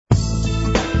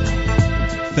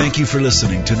Thank you for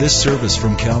listening to this service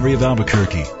from Calvary of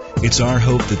Albuquerque. It's our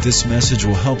hope that this message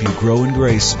will help you grow in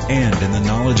grace and in the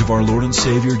knowledge of our Lord and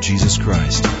Savior, Jesus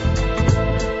Christ.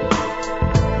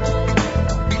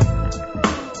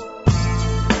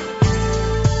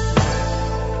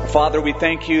 Father, we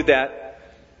thank you that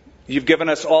you've given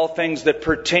us all things that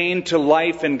pertain to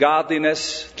life and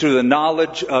godliness through the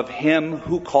knowledge of Him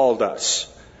who called us.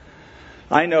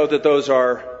 I know that those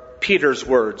are Peter's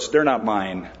words. They're not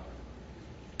mine.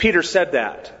 Peter said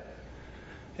that.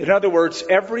 In other words,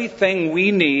 everything we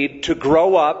need to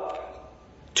grow up,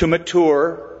 to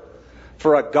mature,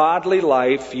 for a godly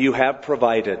life, you have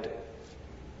provided.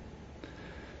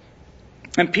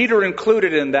 And Peter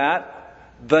included in that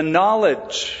the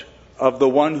knowledge of the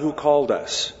one who called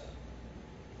us.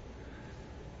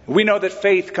 We know that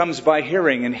faith comes by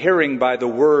hearing, and hearing by the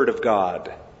Word of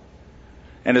God.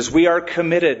 And as we are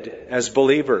committed as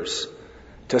believers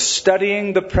to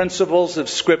studying the principles of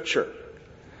Scripture,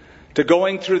 to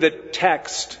going through the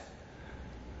text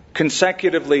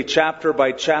consecutively, chapter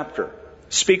by chapter,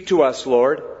 speak to us,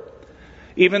 Lord.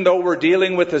 Even though we're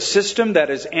dealing with a system that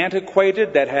is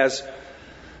antiquated, that has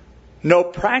no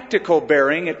practical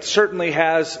bearing, it certainly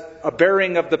has a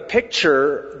bearing of the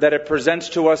picture that it presents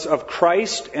to us of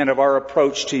Christ and of our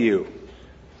approach to you.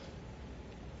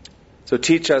 So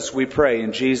teach us, we pray,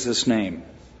 in Jesus' name.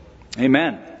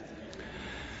 Amen.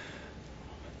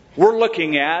 We're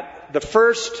looking at the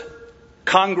first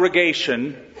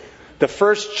congregation, the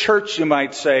first church, you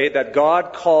might say, that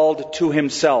God called to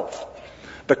Himself.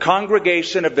 The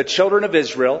congregation of the children of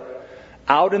Israel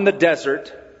out in the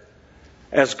desert,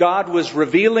 as God was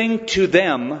revealing to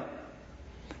them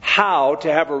how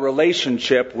to have a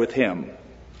relationship with Him.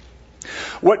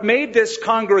 What made this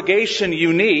congregation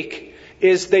unique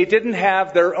is they didn't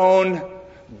have their own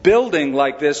building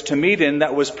like this to meet in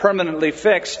that was permanently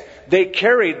fixed. They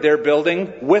carried their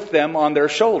building with them on their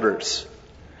shoulders.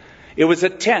 It was a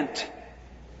tent.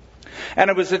 And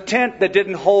it was a tent that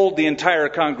didn't hold the entire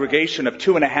congregation of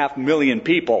 2.5 million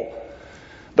people,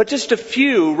 but just a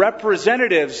few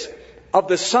representatives of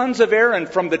the sons of Aaron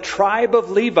from the tribe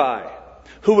of Levi,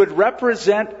 who would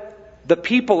represent the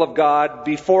people of God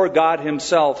before God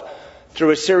Himself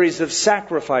through a series of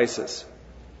sacrifices.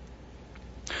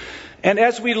 And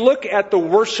as we look at the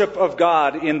worship of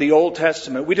God in the Old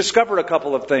Testament, we discover a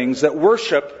couple of things. That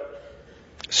worship,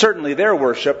 certainly their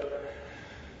worship,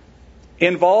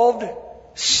 involved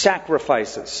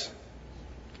sacrifices.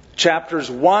 Chapters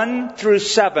 1 through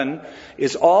 7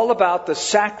 is all about the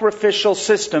sacrificial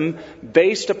system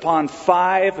based upon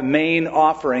 5 main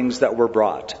offerings that were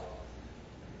brought.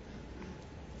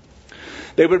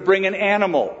 They would bring an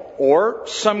animal or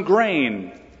some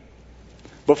grain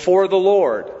before the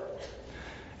Lord.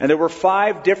 And there were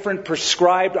 5 different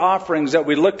prescribed offerings that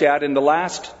we looked at in the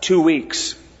last 2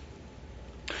 weeks.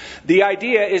 The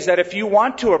idea is that if you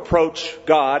want to approach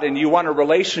God and you want a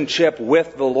relationship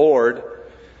with the Lord,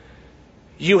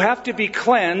 you have to be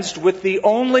cleansed with the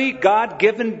only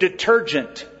God-given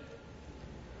detergent.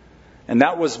 And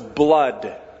that was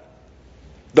blood.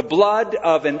 The blood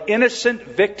of an innocent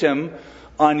victim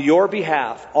on your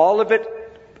behalf. All of it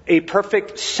a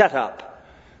perfect setup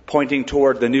pointing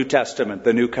toward the New Testament,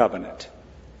 the New Covenant.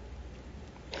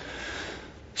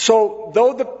 So,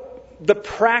 though the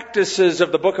practices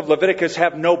of the book of Leviticus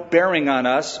have no bearing on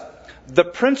us, the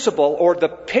principle or the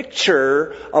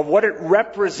picture of what it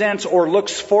represents or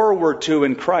looks forward to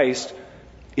in Christ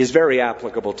is very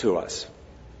applicable to us.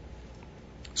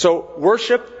 So,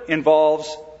 worship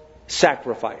involves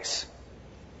sacrifice.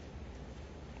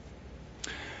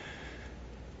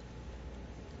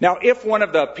 Now, if one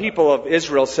of the people of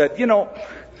Israel said,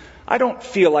 I don't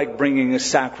feel like bringing a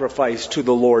sacrifice to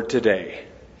the Lord today.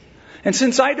 And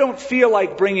since I don't feel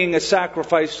like bringing a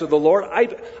sacrifice to the Lord,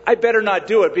 I better not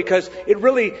do it, because it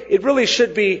really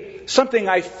should be something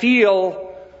I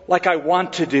feel like I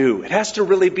want to do. It has to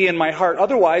really be in my heart.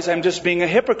 Otherwise, I'm just being a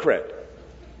hypocrite.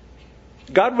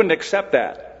 God wouldn't accept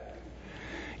that.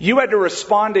 You had to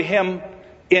respond to Him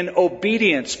in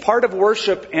obedience. Part of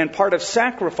worship and part of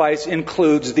sacrifice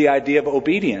includes the idea of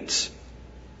obedience.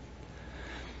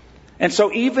 And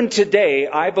so even today,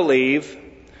 I believe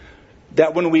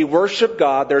that when we worship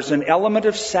God, there's an element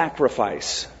of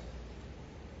sacrifice.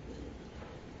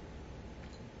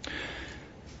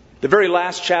 The very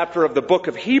last chapter of the book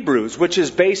of Hebrews, which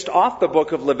is based off the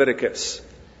book of Leviticus,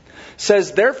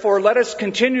 says, "Therefore let us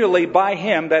continually by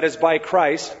Him," that is by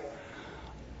Christ,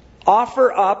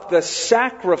 "offer up the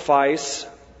sacrifice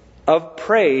of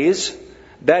praise,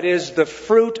 that is the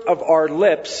fruit of our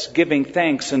lips, giving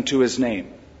thanks unto His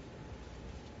name."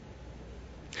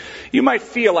 You might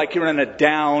feel like you're in a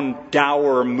down,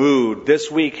 dour mood. This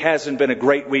week hasn't been a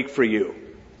great week for you.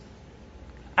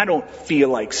 I don't feel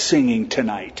like singing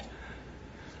tonight.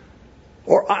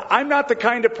 Or I'm not the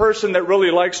kind of person that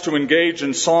really likes to engage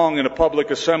in song in a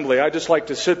public assembly. I just like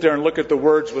to sit there and look at the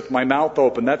words with my mouth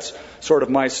open. That's sort of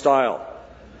my style.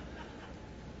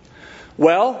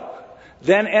 Well,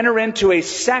 then enter into a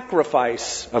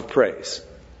sacrifice of praise.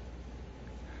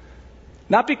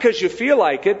 Not because you feel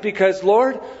like it, because,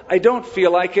 Lord, I don't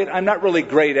feel like it. I'm not really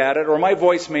great at it, or my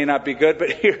voice may not be good,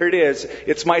 but here it is.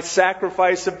 It's my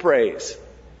sacrifice of praise.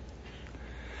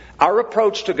 Our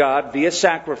approach to God via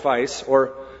sacrifice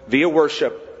or via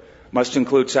worship must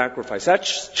include sacrifice.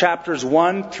 That's chapters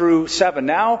 1 through 7.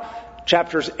 Now,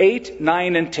 chapters 8,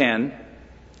 9, and 10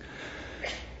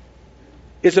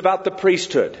 is about the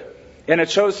priesthood. And it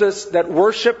shows us that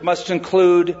worship must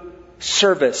include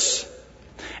service.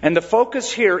 And the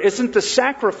focus here isn't the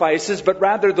sacrifices, but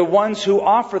rather the ones who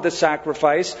offer the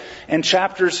sacrifice. And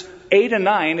chapters 8 and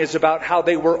 9 is about how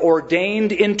they were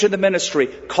ordained into the ministry,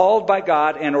 called by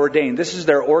God and ordained. This is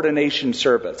their ordination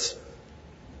service.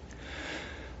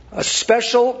 A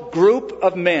special group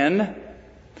of men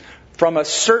from a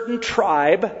certain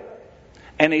tribe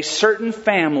and a certain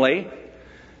family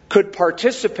could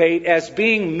participate as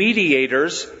being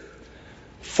mediators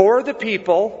for the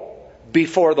people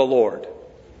before the Lord.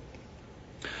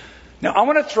 Now, I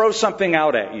want to throw something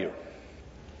out at you.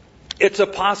 It's a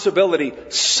possibility.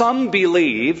 Some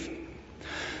believe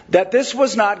that this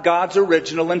was not God's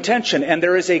original intention, and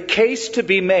there is a case to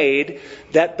be made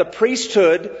that the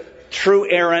priesthood through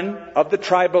Aaron of the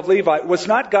tribe of Levi was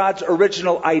not God's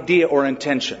original idea or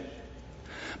intention,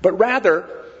 but rather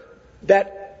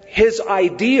that his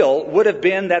ideal would have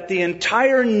been that the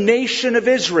entire nation of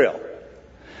Israel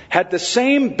had the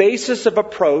same basis of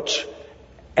approach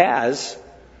as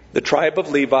the tribe of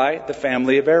Levi, the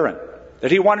family of Aaron. That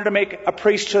he wanted to make a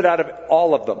priesthood out of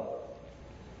all of them.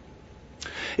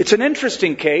 It's an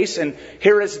interesting case, and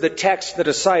here is the text that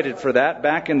is cited for that,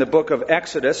 back in the book of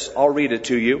Exodus. I'll read it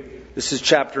to you. This is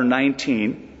chapter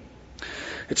 19.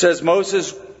 It says,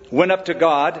 Moses went up to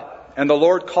God, and the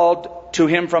Lord called to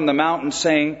him from the mountain,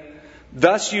 saying,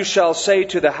 Thus you shall say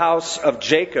to the house of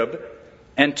Jacob,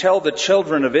 and tell the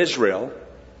children of Israel,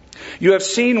 You have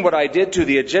seen what I did to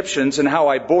the Egyptians, and how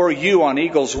I bore you on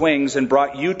eagle's wings and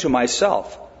brought you to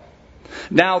myself.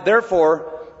 Now,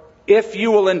 therefore, if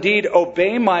you will indeed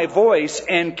obey my voice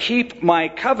and keep my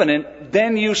covenant,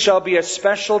 then you shall be a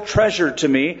special treasure to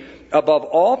me above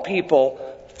all people,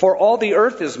 for all the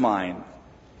earth is mine.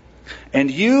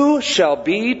 And you shall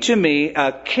be to me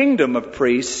a kingdom of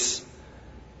priests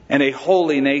and a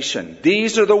holy nation.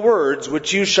 These are the words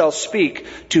which you shall speak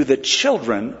to the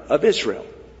children of Israel.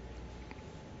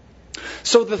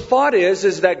 So the thought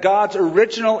is that God's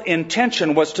original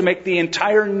intention was to make the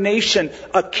entire nation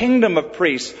a kingdom of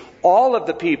priests, all of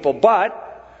the people, but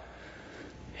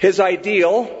his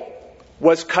ideal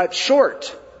was cut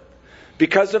short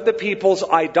because of the people's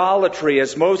idolatry.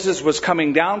 As Moses was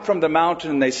coming down from the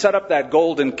mountain and they set up that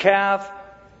golden calf,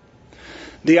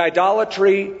 the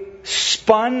idolatry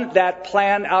spun that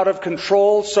plan out of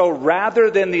control. So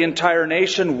rather than the entire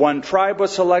nation, one tribe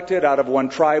was selected. Out of one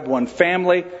tribe, one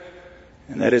family.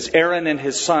 And that is Aaron and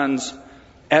his sons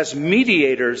as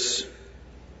mediators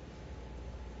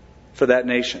for that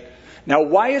nation. Now,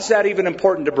 why is that even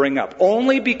important to bring up?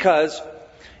 Only because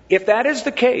if that is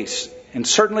the case, and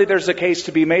certainly there's a case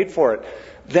to be made for it,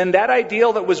 then that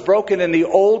ideal that was broken in the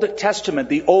Old Testament,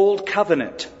 the Old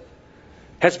Covenant,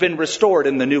 has been restored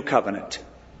in the New Covenant.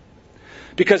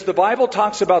 Because the Bible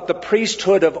talks about the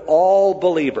priesthood of all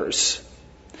believers.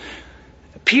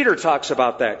 Peter talks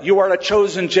about that. You are a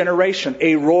chosen generation,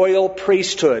 a royal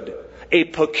priesthood, a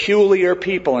peculiar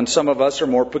people, and some of us are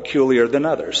more peculiar than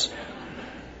others.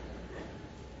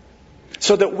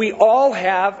 So that we all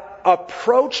have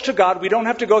approach to God. We don't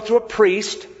have to go through a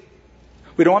priest.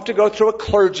 We don't have to go through a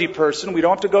clergy person. We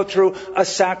don't have to go through a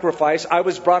sacrifice. I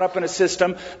was brought up in a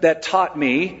system that taught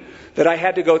me that I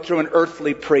had to go through an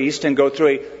earthly priest and go through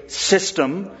a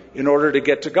system in order to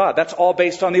get to God. That's all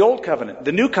based on the Old Covenant.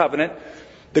 The New Covenant,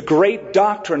 the great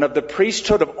doctrine of the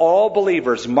priesthood of all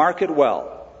believers, mark it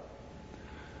well,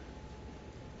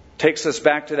 takes us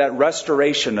back to that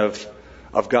restoration of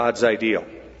God's ideal.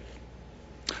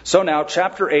 So now,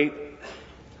 chapter 8,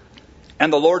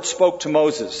 And the Lord spoke to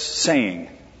Moses, saying,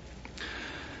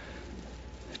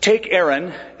 Take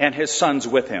Aaron and his sons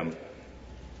with him,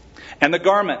 and the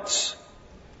garments,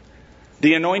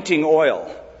 the anointing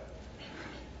oil,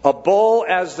 a bull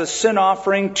as the sin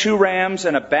offering, 2 rams,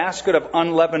 and a basket of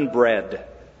unleavened bread.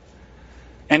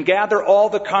 And gather all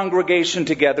the congregation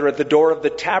together at the door of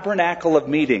the tabernacle of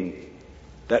meeting.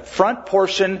 that front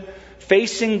portion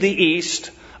facing the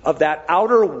east of that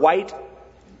outer white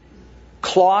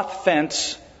cloth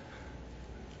fence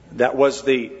that was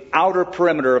the outer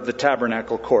perimeter of the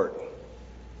tabernacle court.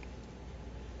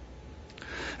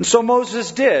 And so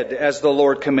Moses did as the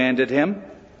Lord commanded him.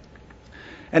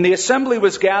 And the assembly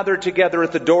was gathered together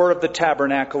at the door of the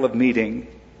tabernacle of meeting.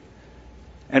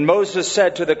 And Moses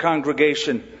said to the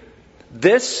congregation,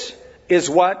 "This is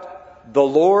what the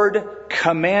Lord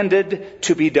commanded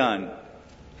to be done."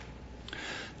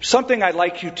 Something I'd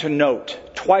like you to note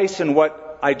twice in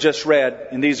what I just read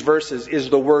in these verses is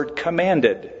the word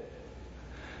commanded.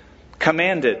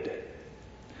 Commanded.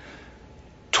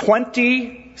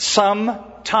 20 some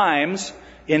times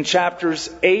in chapters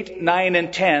 8, 9,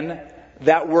 and 10,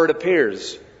 that word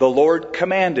appears. The Lord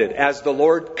commanded, as the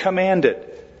Lord commanded.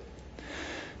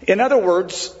 In other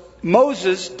words,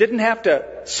 Moses didn't have to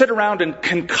sit around and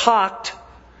concoct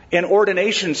an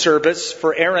ordination service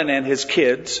for Aaron and his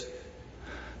kids.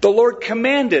 The Lord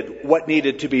commanded what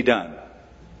needed to be done.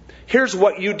 Here's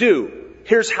what you do.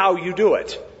 Here's how you do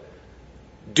it.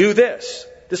 Do this.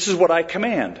 This is what I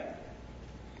command.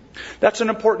 That's an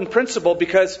important principle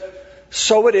because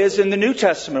so it is in the New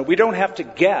Testament. We don't have to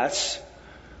guess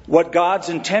what God's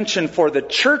intention for the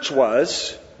church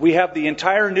was. We have the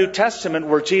entire New Testament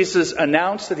where Jesus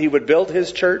announced that he would build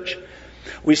his church.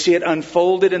 We see it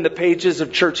unfolded in the pages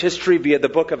of church history via the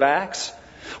book of Acts.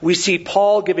 We see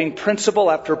Paul giving principle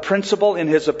after principle in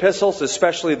his epistles,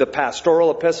 especially the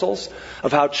pastoral epistles,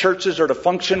 of how churches are to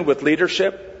function with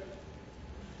leadership.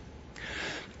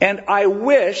 And I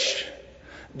wish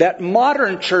that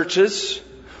modern churches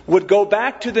would go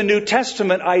back to the New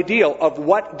Testament ideal of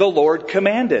what the Lord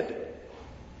commanded.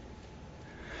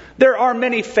 There are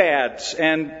many fads,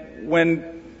 and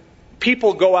when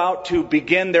people go out to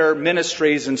begin their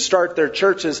ministries and start their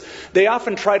churches, they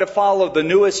often try to follow the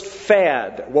newest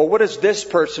fad. Well, what is this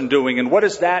person doing, and what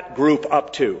is that group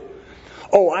up to?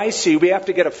 Oh, I see, we have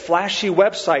to get a flashy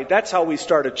website. That's how we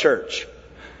start a church.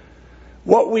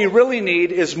 What we really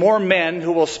need is more men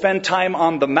who will spend time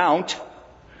on the mount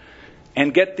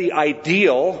and get the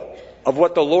ideal of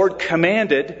what the Lord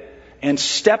commanded and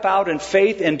step out in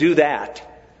faith and do that.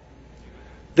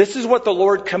 This is what the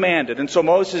Lord commanded. And so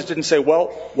Moses didn't say,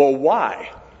 well, why?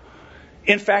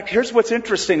 In fact, here's what's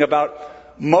interesting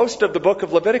about most of the book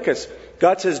of Leviticus.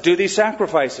 God says, do these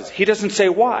sacrifices. He doesn't say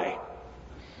why.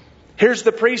 Here's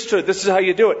the priesthood. This is how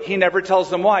you do it. He never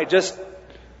tells them why. Just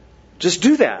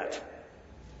do that.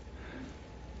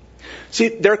 See,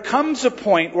 there comes a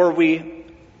point where we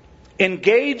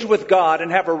engage with God and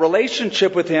have a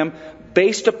relationship with him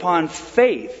based upon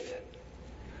faith.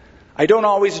 I don't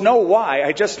always know why.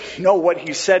 I just know what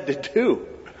he said to do.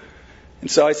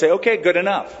 And so I say, okay, good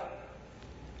enough.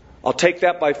 I'll take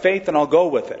that by faith and I'll go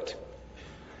with it.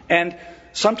 And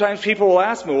sometimes people will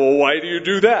ask me, well, why do you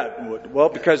do that? Well,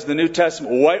 because the New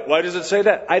Testament, why does it say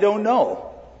that? I don't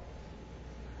know.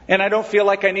 And I don't feel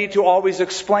like I need to always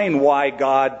explain why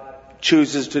God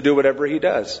chooses to do whatever he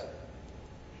does.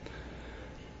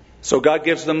 So God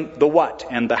gives them the what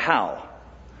and the how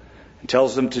and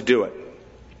tells them to do it.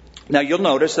 Now you'll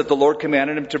notice that the Lord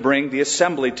commanded him to bring the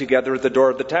assembly together at the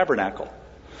door of the tabernacle.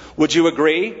 Would you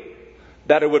agree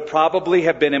that it would probably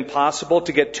have been impossible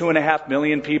to get 2.5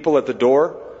 million people at the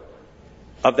door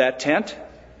of that tent?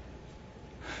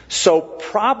 So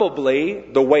probably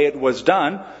the way it was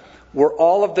done were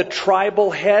all of the tribal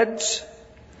heads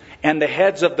and the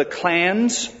heads of the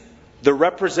clans, the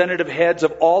representative heads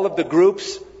of all of the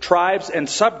groups, tribes, and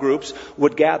subgroups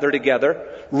would gather together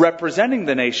representing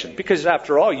the nation. Because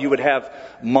after all, you would have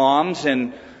moms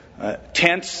in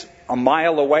tents a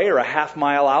mile away or a half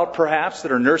mile out perhaps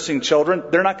that are nursing children.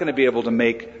 They're not going to be able to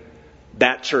make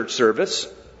that church service.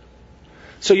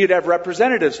 So you'd have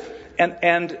representatives.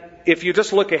 And if you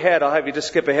just look ahead, I'll have you just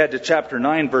skip ahead to chapter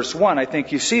 9, verse 1. I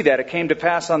think you see that. It came to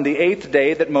pass on the 8th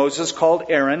day that Moses called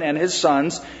Aaron and his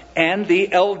sons and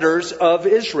the elders of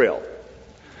Israel.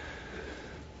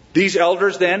 These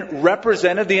elders then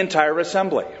represented the entire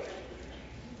assembly.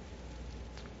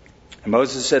 And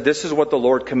Moses said, this is what the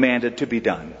Lord commanded to be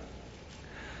done.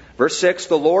 Verse 6,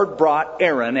 the Lord brought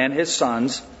Aaron and his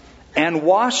sons and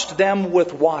washed them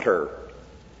with water.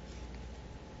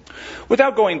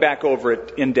 Without going back over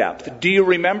it in depth, do you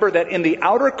remember that in the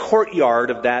outer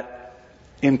courtyard of that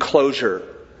enclosure,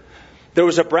 there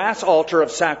was a brass altar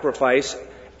of sacrifice,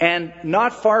 and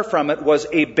not far from it was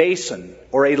a basin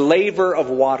or a laver of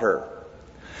water.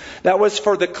 That was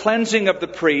for the cleansing of the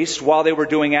priest while they were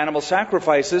doing animal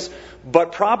sacrifices,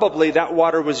 but probably that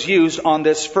water was used on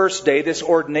this first day, this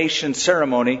ordination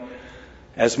ceremony,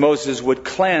 as Moses would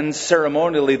cleanse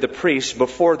ceremonially the priests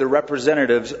before the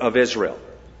representatives of Israel.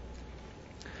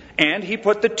 And he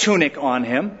put the tunic on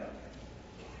him,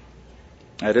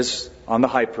 that is, on the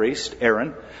high priest,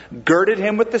 Aaron, girded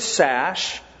him with the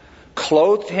sash,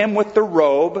 clothed him with the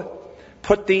robe,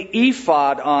 put the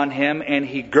ephod on him, and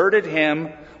he girded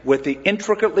him with the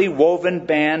intricately woven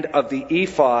band of the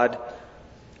ephod,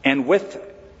 and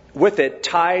with it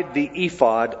tied the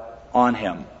ephod on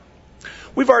him.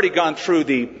 We've already gone through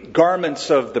the garments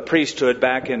of the priesthood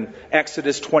back in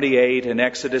Exodus 28 and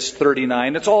Exodus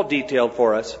 39. It's all detailed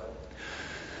for us.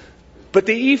 But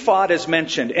the ephod is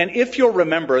mentioned. And if you'll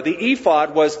remember, the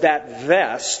ephod was that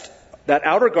vest, that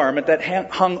outer garment that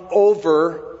hung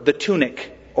over the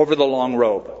tunic, over the long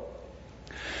robe.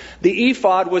 The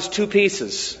ephod was two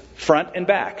pieces, front and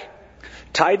back,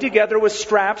 tied together with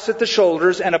straps at the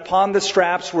shoulders, and upon the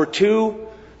straps were two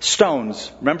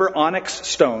stones. Remember, onyx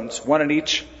stones, one on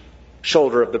each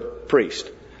shoulder of the priest.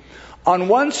 On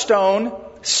one stone,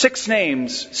 6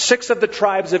 names, 6 of the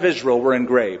tribes of Israel were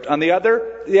engraved. On the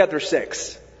other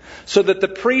 6. So that the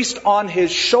priest on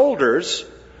his shoulders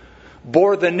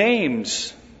bore the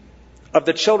names of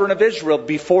the children of Israel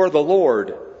before the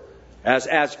Lord.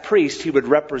 As priest, he would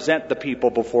represent the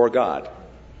people before God.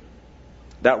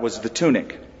 That was the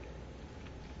tunic.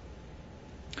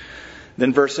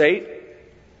 Then verse 8.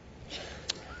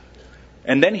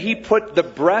 And then he put the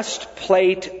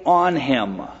breastplate on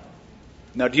him.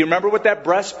 Now, do you remember what that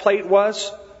breastplate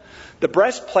was? The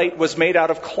breastplate was made out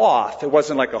of cloth. It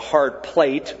wasn't like a hard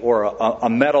plate or a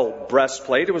metal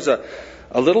breastplate. It was a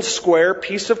little square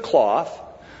piece of cloth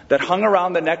that hung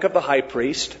around the neck of the high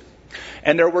priest.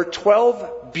 And there were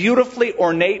 12 beautifully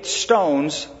ornate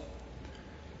stones,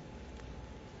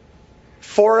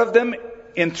 4 of them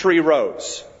in 3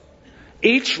 rows,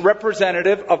 each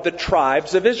representative of the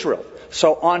tribes of Israel.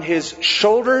 So on his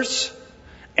shoulders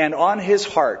and on his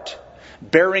heart,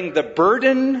 bearing the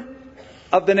burden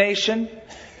of the nation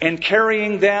and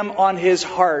carrying them on his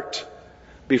heart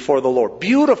before the Lord.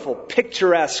 Beautiful,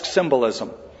 picturesque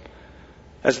symbolism.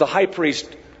 As the high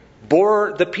priest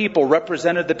bore the people,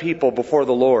 represented the people before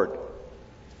the Lord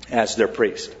as their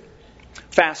priest.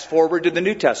 Fast forward to the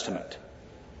New Testament.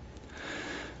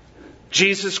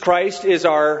 Jesus Christ is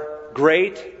our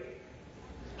great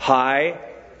high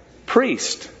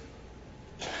priest.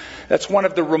 That's one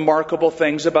of the remarkable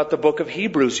things about the book of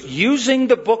Hebrews. Using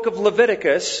the book of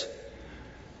Leviticus,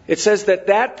 it says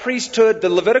that priesthood, the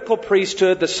Levitical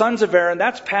priesthood, the sons of Aaron,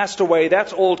 that's passed away,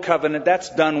 that's old covenant, that's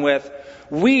done with.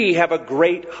 We have a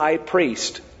great high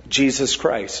priest, Jesus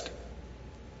Christ.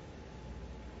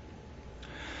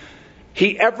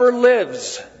 He ever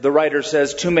lives, the writer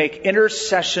says, to make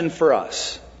intercession for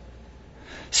us.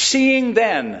 Seeing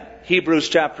then, Hebrews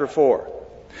chapter 4,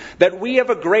 that we have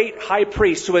a great high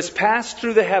priest who has passed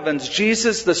through the heavens,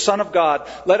 Jesus, the Son of God,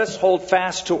 let us hold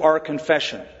fast to our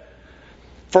confession.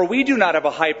 For we do not have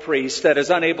a high priest that is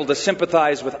unable to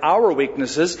sympathize with our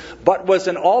weaknesses, but was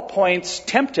in all points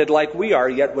tempted like we are,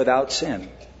 yet without sin.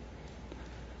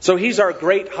 So he's our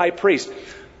great high priest.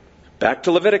 Back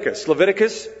to Leviticus.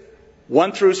 Leviticus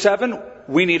 1 through 7,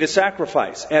 we need a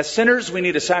sacrifice. As sinners, we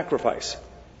need a sacrifice.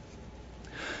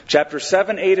 Chapter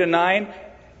 7, 8, and 9,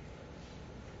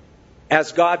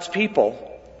 as God's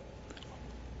people,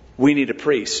 we need a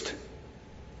priest.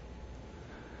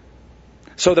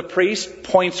 So the priest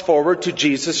points forward to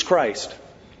Jesus Christ.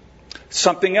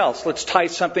 Something else. Let's tie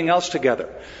something else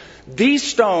together. These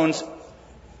stones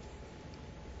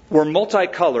were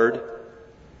multicolored,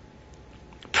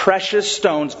 precious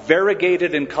stones,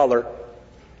 variegated in color.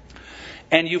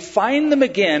 And you find them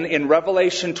again in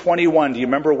Revelation 21. Do you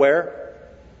remember where?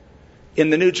 In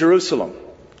the New Jerusalem.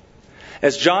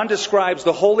 As John describes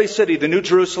the holy city, the New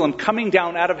Jerusalem, coming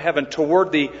down out of heaven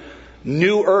toward the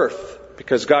new earth,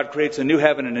 because God creates a new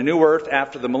heaven and a new earth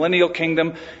after the millennial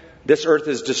kingdom. This earth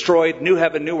is destroyed, new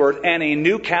heaven, new earth, and a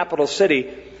new capital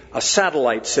city, a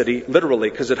satellite city,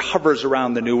 literally, because it hovers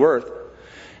around the new earth.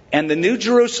 And the New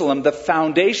Jerusalem, the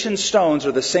foundation stones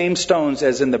are the same stones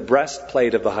as in the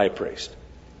breastplate of the high priest.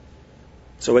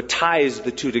 So it ties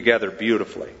the two together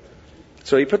beautifully.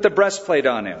 So he put the breastplate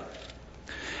on him.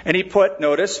 And he put,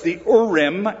 notice, the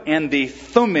Urim and the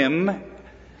Thummim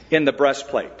in the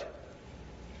breastplate.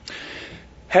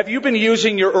 Have you been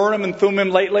using your Urim and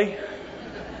Thummim lately?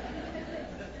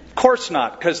 Of course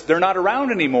not, because they're not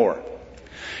around anymore.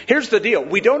 Here's the deal.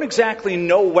 We don't exactly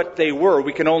know what they were.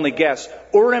 We can only guess.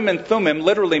 Urim and Thummim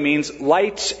literally means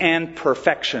lights and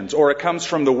perfections, or it comes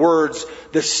from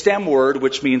the stem word,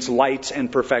 which means lights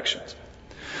and perfections.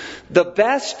 The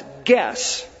best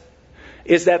guess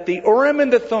is that the Urim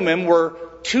and the Thummim were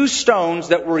 2 stones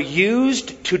that were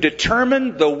used to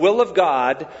determine the will of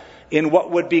God in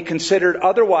what would be considered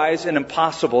otherwise an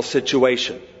impossible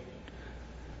situation.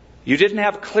 You didn't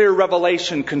have clear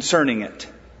revelation concerning it.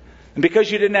 And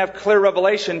because you didn't have clear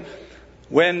revelation,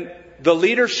 when the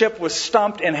leadership was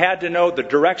stumped and had to know the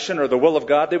direction or the will of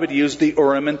God, they would use the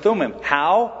Urim and Thummim.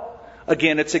 How?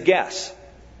 Again, it's a guess.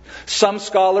 Some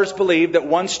scholars believe that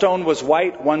one stone was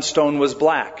white, one stone was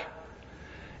black,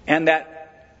 and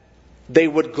that they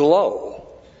would glow.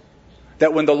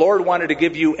 That when the Lord wanted to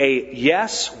give you a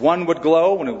yes, one would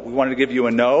glow. When He wanted to give you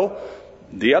a no,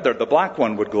 the black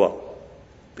one would glow.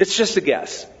 It's just a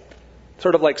guess.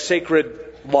 Sort of like sacred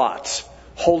lots,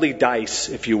 holy dice,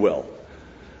 if you will.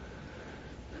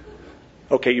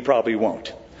 Okay, you probably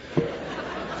won't.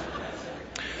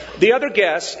 The other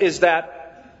guess is that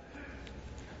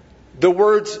the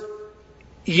words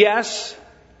yes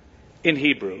in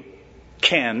Hebrew,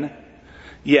 ken,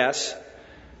 yes,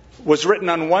 was written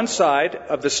on one side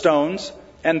of the stones,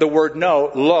 and the word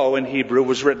no, lo, in Hebrew,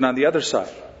 was written on the other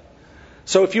side.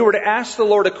 So if you were to ask the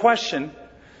Lord a question,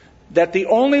 that the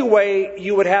only way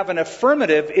you would have an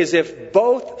affirmative is if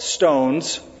both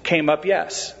stones came up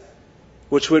yes,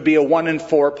 which would be a 1 in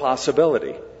 4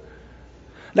 possibility.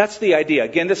 That's the idea.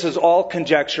 Again, this is all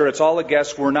conjecture. It's all a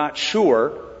guess. We're not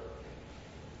sure.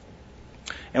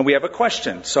 And we have a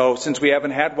question. So since we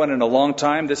haven't had one in a long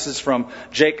time, this is from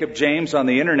Jacob James on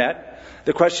the internet.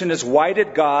 The question is, why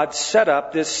did God set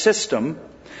up this system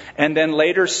and then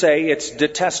later say it's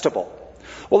detestable?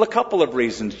 Well, a couple of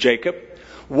reasons, Jacob.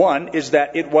 One is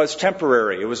that it was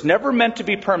temporary. It was never meant to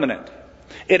be permanent.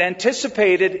 It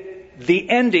anticipated the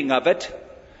ending of it,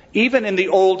 even in the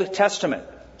Old Testament.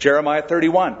 Jeremiah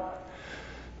 31.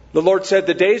 The Lord said,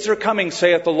 "The days are coming,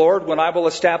 saith the Lord, when I will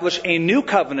establish a new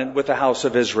covenant with the house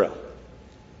of Israel.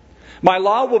 My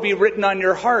law will be written on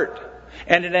your heart."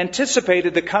 And it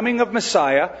anticipated the coming of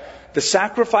Messiah, the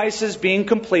sacrifices being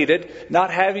completed,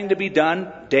 not having to be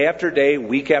done day after day,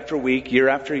 week after week, year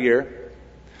after year.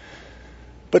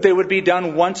 But they would be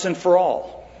done once and for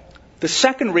all. The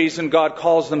second reason God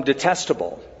calls them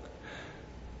detestable,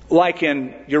 like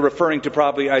you're referring to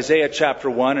probably Isaiah chapter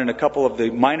 1 and a couple of the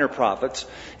minor prophets,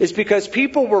 is because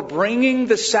people were bringing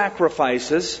the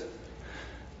sacrifices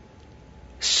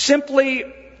simply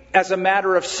as a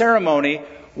matter of ceremony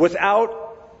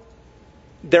without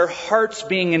their hearts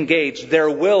being engaged, their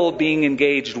will being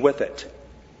engaged with it.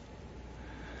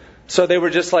 So they were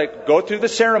just like, go through the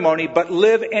ceremony, but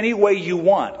live any way you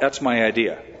want. That's my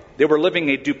idea. They were living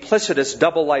a duplicitous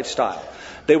double lifestyle.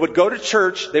 They would go to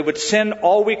church, they would sin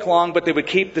all week long, but they would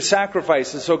keep the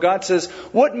sacrifices. So God says,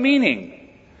 what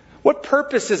meaning? What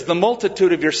purpose is the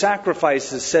multitude of your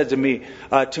sacrifices, said to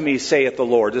me, saith the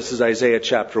Lord. This is Isaiah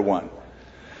chapter 1.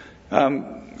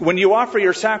 When you offer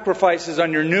your sacrifices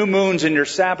on your new moons and your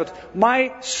Sabbath,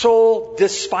 my soul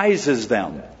despises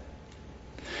them.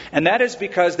 And that is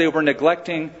because they were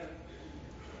neglecting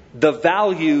the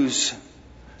values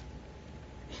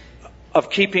of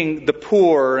keeping the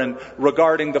poor and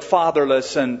regarding the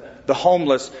fatherless and the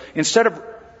homeless. Instead of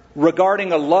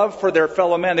regarding a love for their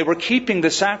fellow man, they were keeping the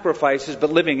sacrifices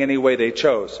but living any way they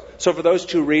chose. So for those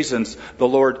two reasons, the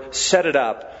Lord set it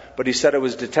up, but He said it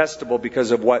was detestable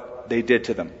because of what they did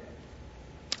to them.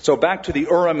 So back to the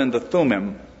Urim and the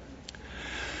Thummim.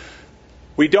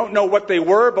 We don't know what they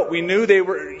were, but we knew they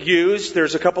were used.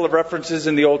 There's a couple of references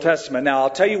in the Old Testament. Now, I'll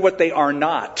tell you what they are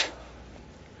not.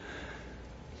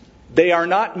 They are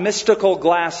not mystical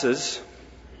glasses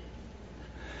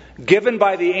given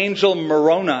by the angel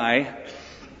Moroni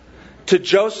to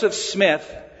Joseph Smith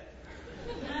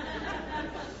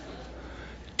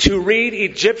to read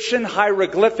Egyptian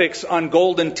hieroglyphics on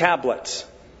golden tablets,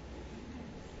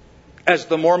 as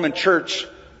the Mormon Church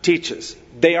teaches.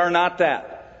 They are not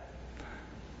that.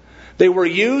 They were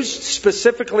used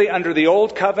specifically under the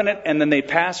Old Covenant, and then they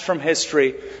passed from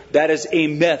history. That is a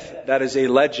myth. That is a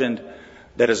legend.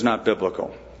 That is not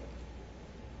biblical.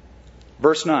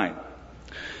 Verse 9.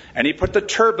 And he put the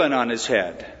turban on his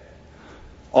head.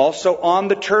 Also on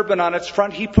the turban on its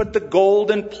front he put the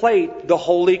golden plate, the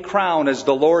holy crown, as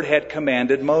the Lord had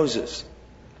commanded Moses.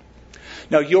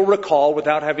 Now you'll recall,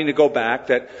 without having to go back,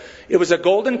 that it was a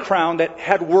golden crown that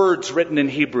had words written in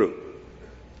Hebrew.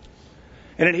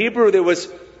 And in Hebrew there was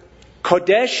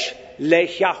Kodesh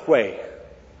le-Yahweh,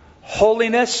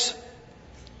 holiness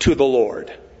to the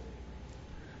Lord.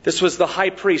 This was the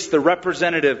high priest, the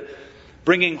representative,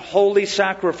 bringing holy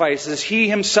sacrifices. He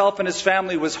himself and his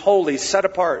family was holy, set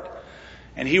apart.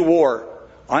 And he wore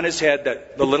on his head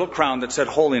the little crown that said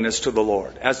holiness to the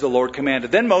Lord, as the Lord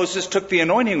commanded. Then Moses took the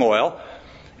anointing oil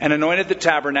and anointed the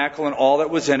tabernacle and all that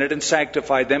was in it and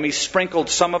sanctified them. He sprinkled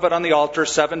some of it on the altar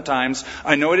 7 times,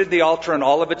 anointed the altar and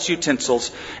all of its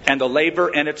utensils and the laver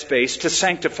and its base to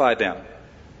sanctify them.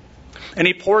 And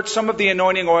he poured some of the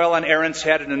anointing oil on Aaron's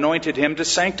head and anointed him to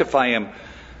sanctify him.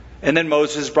 And then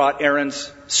Moses brought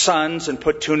Aaron's sons and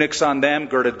put tunics on them,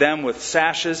 girded them with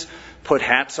sashes, put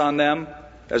hats on them,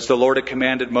 as the Lord had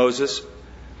commanded Moses.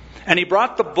 And he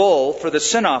brought the bull for the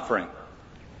sin offering.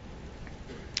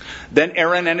 Then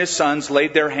Aaron and his sons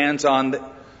laid their hands on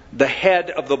the head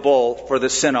of the bull for the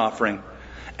sin offering.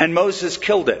 And Moses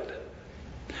killed it.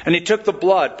 And he took the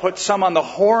blood, put some on the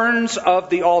horns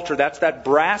of the altar. That's that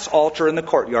brass altar in the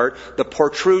courtyard, the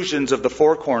protrusions of the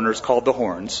four corners called the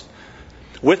horns.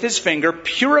 With his finger,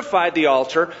 purified the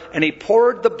altar, and he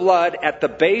poured the blood at the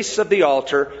base of the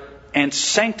altar and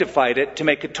sanctified it to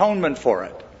make atonement for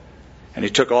it. And he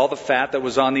took all the fat that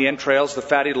was on the entrails, the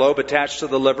fatty lobe attached to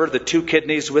the liver, the 2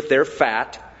 kidneys with their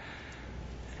fat,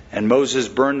 and Moses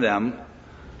burned them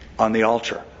on the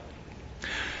altar.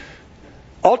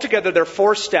 Altogether, there are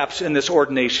 4 steps in this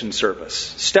ordination service.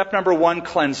 Step number 1,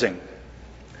 cleansing.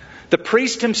 The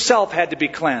priest himself had to be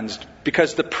cleansed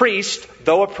because the priest,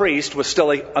 though a priest, was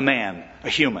still a man, a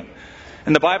human.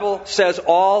 And the Bible says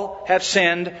all have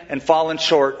sinned and fallen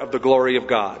short of the glory of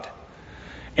God.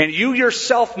 And you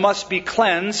yourself must be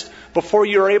cleansed before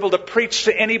you're able to preach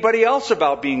to anybody else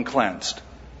about being cleansed.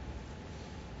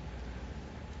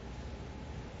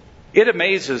 It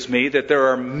amazes me that there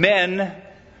are men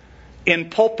in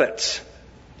pulpits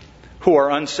who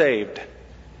are unsaved.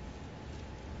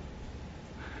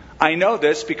 I know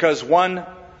this because one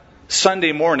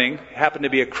Sunday morning, happened to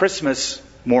be a Christmas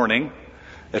morning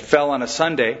that fell on a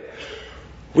Sunday,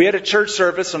 we had a church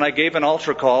service and I gave an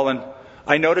altar call, and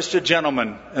I noticed a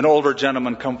gentleman, an older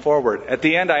gentleman, come forward. At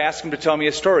the end, I asked him to tell me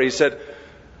a story. He said,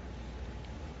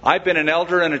 I've been an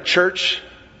elder in a church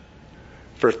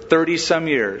for 30-some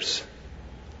years,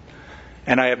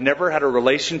 and I have never had a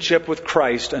relationship with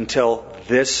Christ until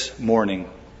this morning.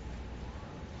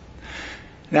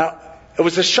 Now, it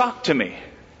was a shock to me.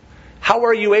 How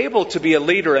are you able to be a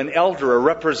leader, an elder, a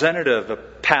representative, a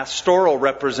pastoral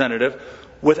representative,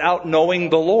 without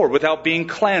knowing the Lord, without being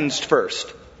cleansed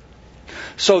first?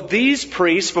 So these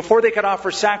priests, before they could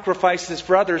offer sacrifices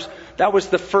for others, that was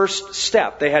the first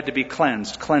step. They had to be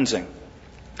cleansed, cleansing.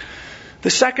 The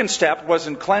second step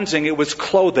wasn't cleansing, it was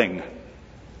clothing.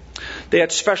 They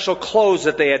had special clothes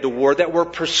that they had to wear that were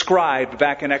prescribed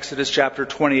back in Exodus chapter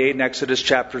 28 and Exodus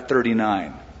chapter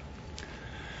 39.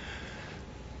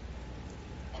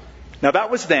 Now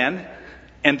that was then,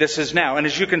 and this is now. And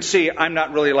as you can see, I'm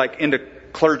not really into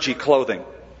clergy clothing.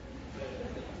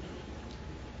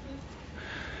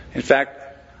 In fact,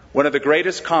 one of the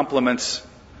greatest compliments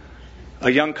a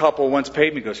young couple once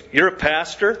paid me goes, "You're a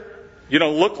pastor? You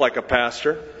don't look like a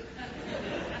pastor."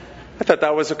 I thought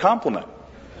that was a compliment.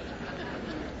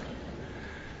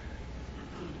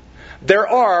 There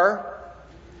are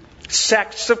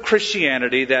sects of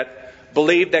Christianity that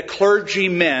believe that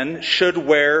clergymen should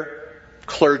wear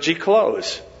clergy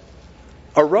clothes,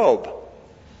 a robe.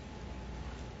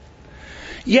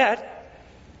 Yet,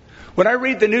 when I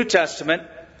read the New Testament,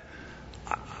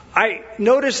 I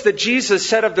notice that Jesus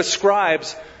said of the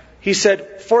scribes, He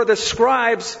said, "For the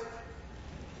scribes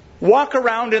walk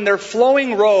around in their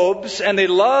flowing robes, and they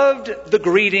loved the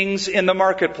greetings in the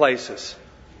marketplaces."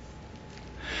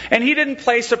 And He didn't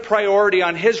place a priority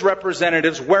on His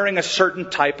representatives wearing a certain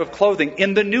type of clothing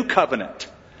in the New Covenant.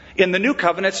 In the New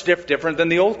Covenant, it's different than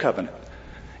the Old Covenant.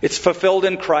 It's fulfilled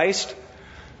in Christ.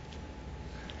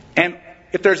 And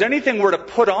if there's anything we're to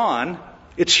put on,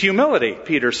 it's humility,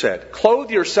 Peter said. Clothe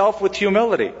yourself with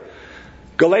humility.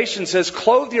 Galatians says,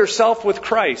 clothe yourself with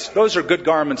Christ. Those are good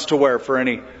garments to wear for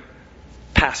any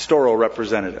pastoral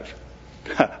representative.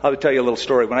 I'll tell you a little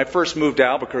story. When I first moved to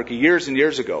Albuquerque years and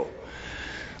years ago,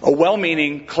 a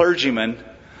well-meaning clergyman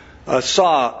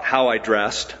saw how I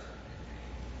dressed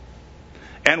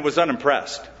and was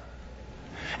unimpressed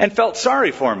and felt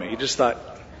sorry for me. He just thought,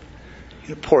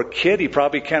 poor kid, he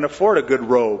probably can't afford a good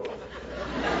robe.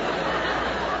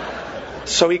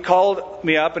 So he called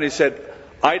me up and he said,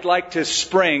 "I'd like to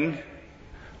spring,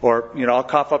 or, I'll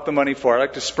cough up the money for it.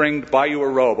 I'd like to buy you a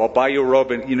robe. I'll buy you a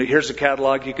robe, and, here's a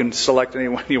catalog. You can select any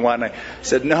one you want." And I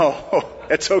said, "No,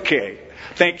 it's okay.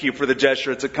 Thank you for the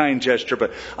gesture. It's a kind gesture,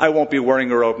 but I won't be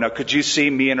wearing a robe." Now, could you see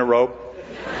me in a robe?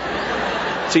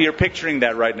 So you're picturing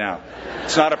that right now.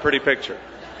 It's not a pretty picture.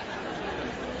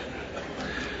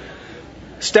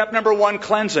 Step number 1,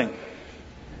 cleansing.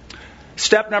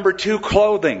 Step number 2,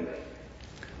 clothing.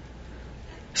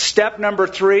 Step number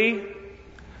 3,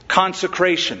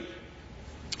 consecration.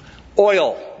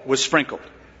 Oil was sprinkled.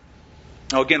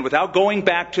 Now again, without going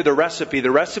back to the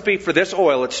recipe for this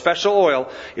oil, its special oil,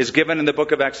 is given in the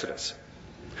book of Exodus.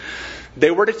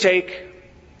 They were to take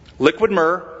liquid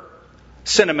myrrh,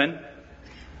 cinnamon,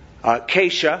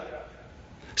 cassia,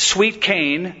 sweet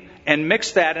cane, and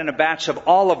mixed that in a batch of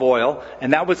olive oil,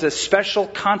 and that was a special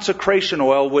consecration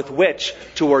oil with which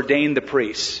to ordain the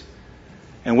priests.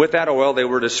 And with that oil, they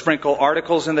were to sprinkle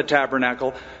articles in the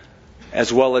tabernacle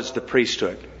as well as the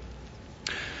priesthood.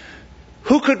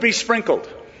 Who could be sprinkled?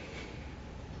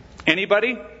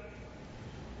 Anybody?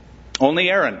 Only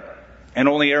Aaron, and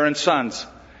only Aaron's sons,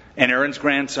 and Aaron's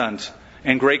grandsons,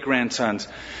 and great-grandsons.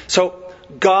 So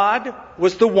God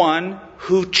was the one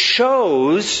who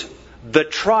chose the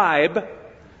tribe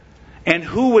and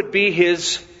who would be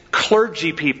his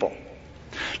clergy people.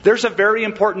 There's a very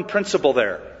important principle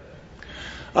there.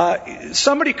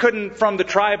 Somebody couldn't, from the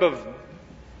tribe of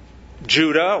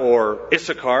Judah or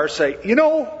Issachar, say,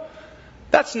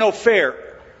 that's no fair.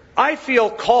 I feel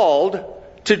called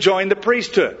to join the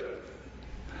priesthood.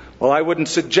 Well, I wouldn't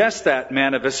suggest that,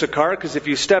 man of Issachar, because if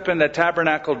you step in that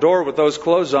tabernacle door with those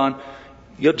clothes on,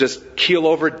 you'll just keel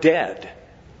over dead.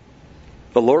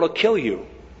 The Lord will kill you.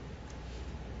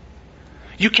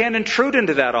 You can't intrude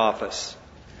into that office.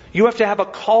 You have to have a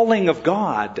calling of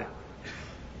God.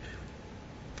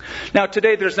 Now,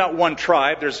 today there's not one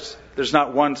tribe. There's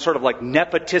not one sort of like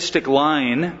nepotistic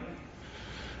line.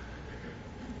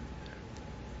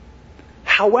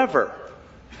 However,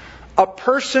 a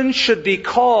person should be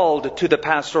called to the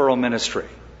pastoral ministry.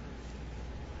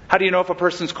 How do you know if a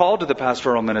person's called to the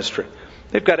pastoral ministry?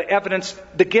 They've got to evidence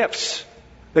the gifts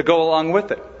that go along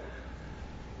with it.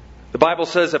 The Bible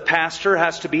says a pastor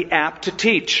has to be apt to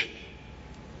teach,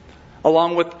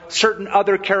 along with certain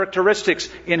other characteristics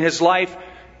in his life,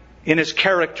 in his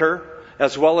character,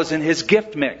 as well as in his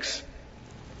gift mix.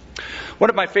 One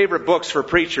of my favorite books for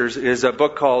preachers is a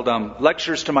book called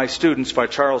Lectures to My Students by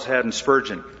Charles Haddon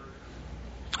Spurgeon.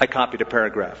 I copied a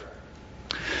paragraph.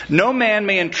 No man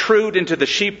may intrude into the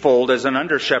sheepfold as an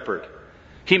under-shepherd.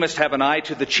 He must have an eye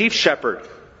to the chief shepherd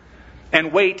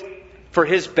and wait for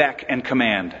his beck and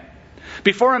command.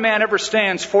 Before a man ever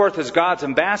stands forth as God's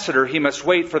ambassador, he must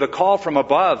wait for the call from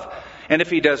above. And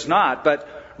if he does not, but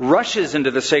rushes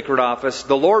into the sacred office,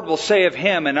 the Lord will say of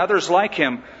him and others like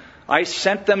him, I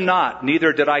sent them not,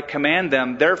 neither did I command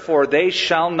them. Therefore they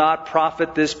shall not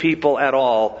profit this people at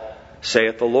all,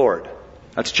 saith the Lord.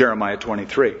 That's Jeremiah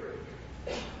 23.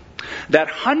 That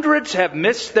hundreds have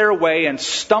missed their way and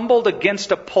stumbled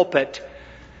against a pulpit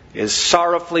is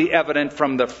sorrowfully evident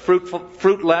from the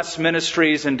fruitless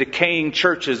ministries and decaying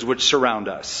churches which surround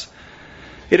us.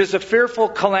 It is a fearful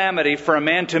calamity for a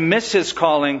man to miss his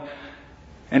calling,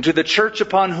 and to the church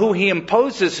upon whom he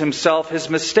imposes himself, his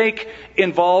mistake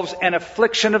involves an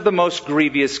affliction of the most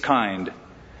grievous kind.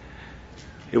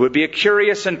 It would be a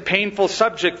curious and painful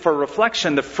subject for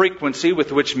reflection, the frequency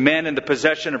with which men in the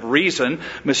possession of reason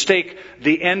mistake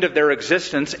the end of their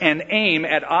existence and aim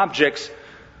at objects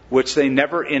which they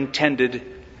never intended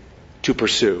to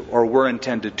pursue or were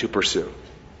intended to pursue.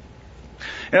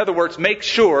 In other words, make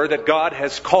sure that God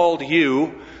has called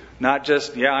you, not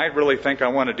just, I really think I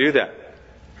want to do that.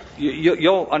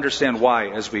 You'll understand why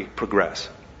as we progress.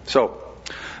 So,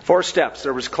 4 steps.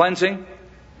 There was cleansing,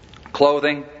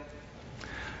 clothing,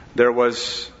 there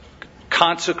was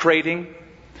consecrating,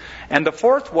 and the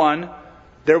 4th one,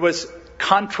 there was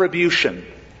contribution.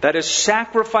 That is,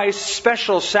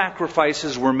 special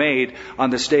sacrifices were made on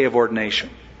this day of ordination.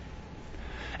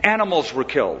 Animals were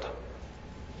killed.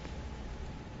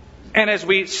 And as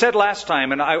we said last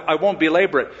time, and I won't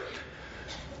belabor it,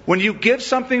 when you give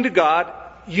something to God,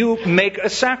 you make a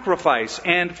sacrifice.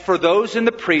 And for those in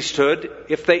the priesthood,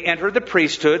 if they enter the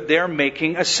priesthood, they're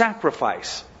making a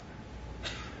sacrifice.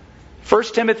 1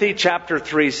 Timothy chapter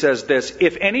 3 says this,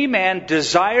 if any man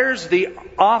desires the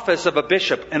office of a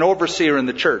bishop, an overseer in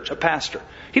the church, a pastor,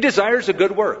 he desires a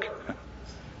good work.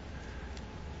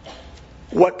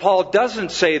 What Paul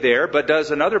doesn't say there, but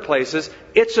does in other places,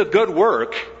 it's a good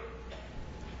work,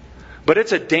 but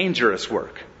it's a dangerous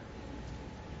work.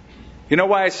 You know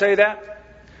why I say that?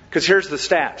 Because here's the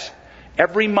stats.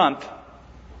 Every month,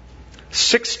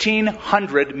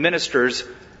 1,600 ministers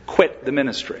quit the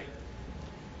ministry.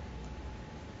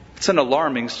 It's an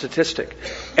alarming statistic.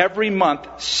 Every month,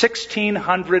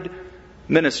 1,600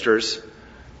 ministers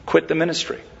quit the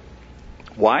ministry.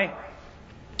 Why?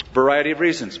 Variety of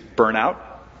reasons. Burnout,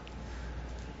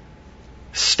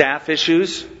 staff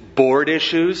issues, board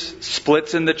issues,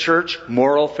 splits in the church,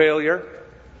 moral failure.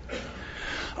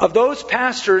 Of those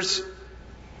pastors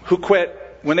who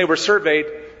quit, when they were surveyed,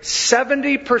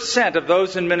 70% of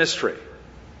those in ministry,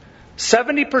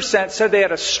 70% said they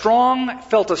had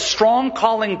felt a strong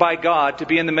calling by God to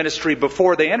be in the ministry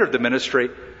before they entered the ministry.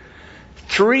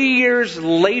 3 years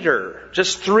later,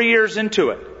 just 3 years into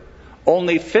it,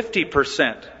 only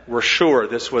 50% were sure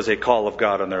this was a call of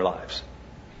God on their lives.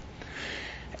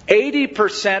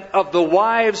 80% of the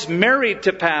wives married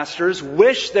to pastors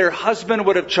wish their husband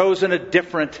would have chosen a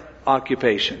different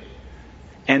occupation.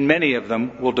 And many of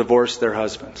them will divorce their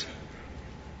husbands.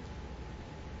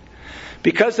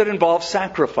 Because it involves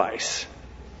sacrifice.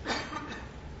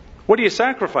 What do you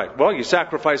sacrifice? Well, you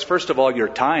sacrifice, first of all, your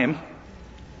time.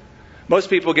 Most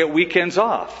people get weekends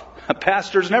off.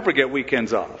 Pastors never get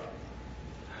weekends off.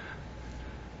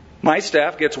 My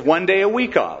staff gets 1 day a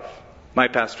week off. My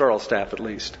pastoral staff, at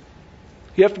least.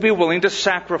 You have to be willing to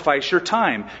sacrifice your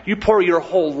time. You pour your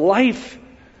whole life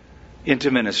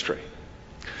into ministry.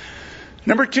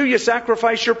 Number 2, you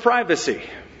sacrifice your privacy.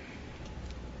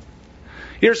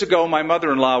 Years ago, my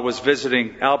mother-in-law was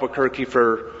visiting Albuquerque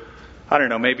for,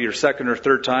 maybe her second or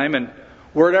third time. And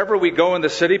wherever we go in the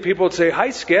city, people would say, "Hi,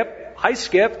 Skip. Hi,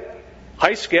 Skip.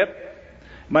 Hi, Skip."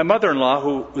 My mother-in-law,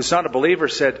 who was not a believer,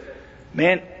 said,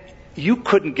 "Man, you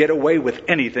couldn't get away with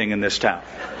anything in this town."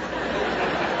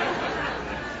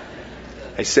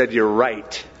 I said, "You're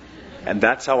right. And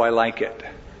that's how I like it."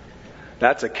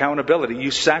 That's accountability.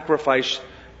 You sacrifice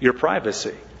your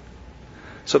privacy.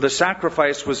 So the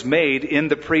sacrifice was made in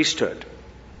the priesthood.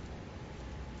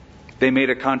 They made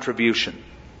a contribution.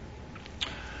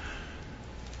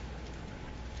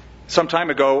 Some time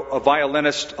ago, a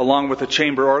violinist, along with a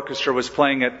chamber orchestra, was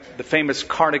playing at the famous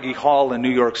Carnegie Hall in New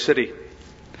York City.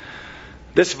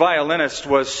 This violinist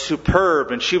was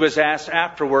superb, and she was asked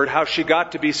afterward how she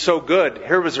got to be so good.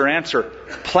 Here was her answer: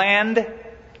 planned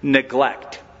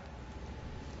neglect.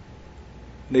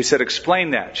 They said,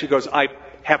 "Explain that." She goes, "I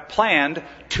have planned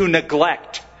to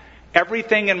neglect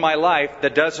everything in my life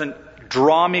that doesn't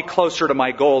draw me closer to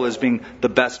my goal as being the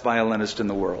best violinist in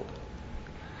the world."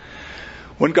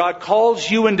 When God calls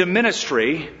you into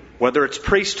ministry, whether it's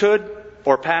priesthood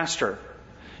or pastor,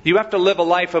 you have to live a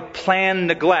life of planned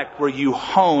neglect where you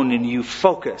hone and you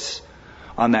focus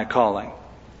on that calling.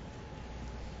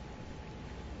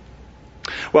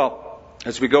 Well,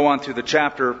 as we go on through the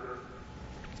chapter,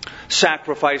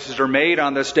 sacrifices are made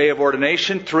on this day of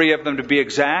ordination, 3 of them to be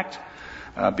exact,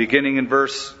 beginning in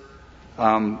verse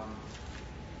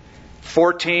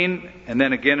 14, and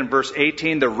then again in verse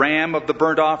 18, the ram of the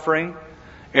burnt offering.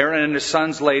 Aaron and his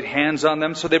sons laid hands on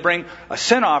them. So they bring a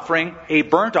sin offering, a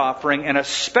burnt offering, and a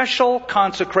special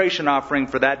consecration offering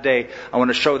for that day. I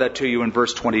want to show that to you in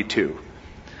verse 22.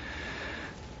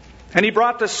 And he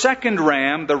brought the second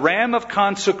ram, the ram of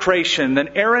consecration. Then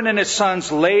Aaron and his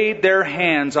sons laid their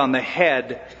hands on the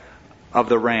head of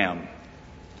the ram.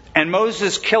 And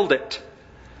Moses killed it.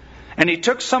 And he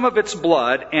took some of its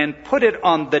blood and put it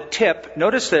on the tip,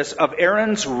 notice this, of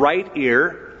Aaron's right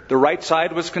ear. The right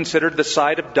side was considered the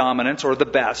side of dominance or the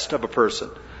best of a person.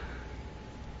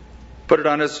 Put it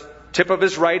on his tip of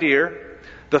his right ear,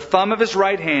 the thumb of his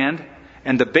right hand,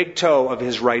 and the big toe of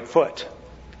his right foot.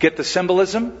 Get the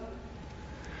symbolism?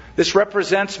 This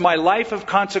represents my life of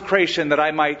consecration, that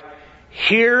I might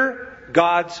hear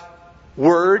God's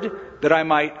word, that I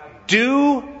might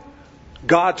do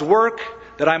God's work,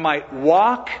 that I might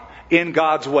walk in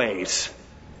God's ways.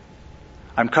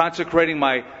 I'm consecrating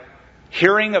my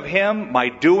hearing of Him, my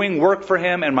doing work for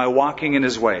Him, and my walking in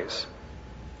His ways.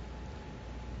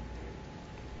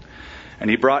 And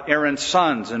he brought Aaron's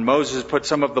sons, and Moses put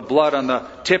some of the blood on the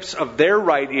tips of their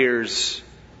right ears,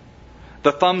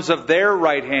 the thumbs of their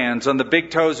right hands, on the big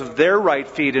toes of their right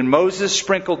feet, and Moses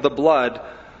sprinkled the blood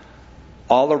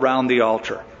all around the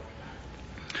altar.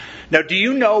 Now, do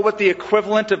you know what the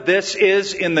equivalent of this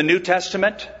is in the New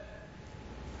Testament?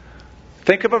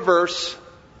 Think of a verse,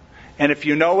 and if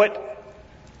you know it,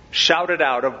 shout it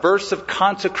out. A verse of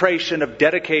consecration, of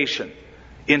dedication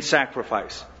in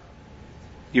sacrifice.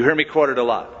 You hear me quote it a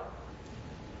lot.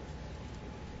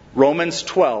 Romans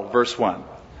 12, verse 1.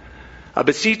 I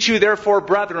beseech you, therefore,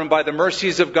 brethren, by the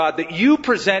mercies of God, that you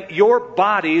present your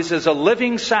bodies as a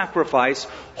living sacrifice,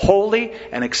 holy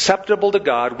and acceptable to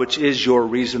God, which is your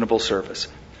reasonable service.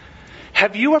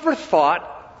 Have you ever thought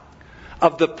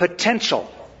of the potential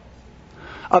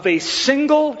of a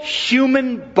single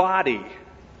human body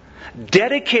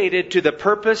dedicated to the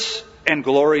purpose and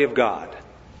glory of God?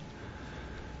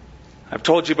 I've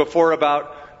told you before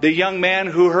about the young man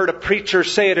who heard a preacher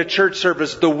say at a church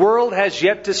service, the world has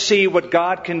yet to see what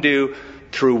God can do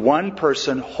through one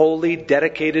person wholly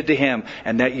dedicated to Him.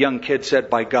 And that young kid said,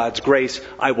 by God's grace,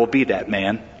 I will be that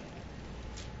man.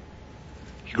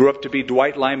 He grew up to be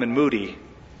Dwight Lyman Moody,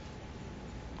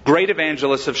 great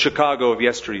evangelist of Chicago of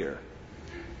yesteryear.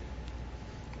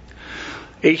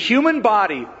 A human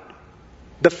body,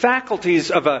 the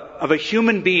faculties of a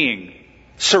human being,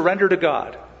 surrender to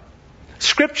God.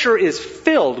 Scripture is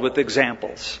filled with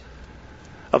examples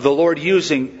of the Lord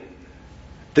using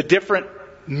the different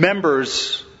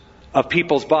members of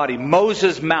people's body.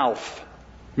 Moses' mouth.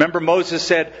 Remember Moses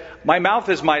said, my mouth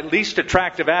is my least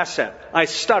attractive asset. I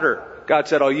stutter. God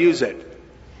said, I'll use it.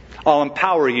 I'll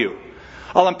empower you.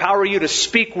 I'll empower you to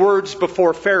speak words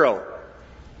before Pharaoh,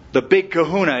 the big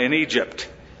kahuna in Egypt.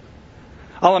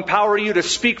 I'll empower you to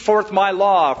speak forth my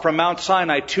law from Mount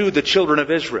Sinai to the children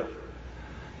of Israel.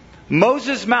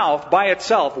 Moses' mouth by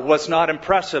itself was not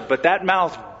impressive, but that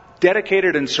mouth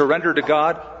dedicated and surrendered to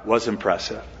God was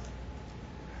impressive.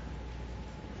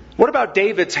 What about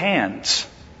David's hands?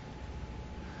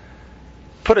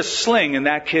 Put a sling in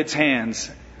that kid's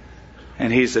hands,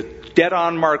 and he's a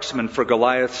dead-on marksman for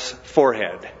Goliath's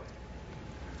forehead.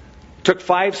 Took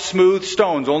 5 smooth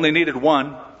stones, only needed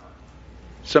 1.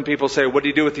 Some people say, what do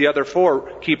you do with the other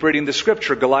 4? Keep reading the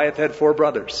scripture. Goliath had 4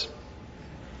 brothers.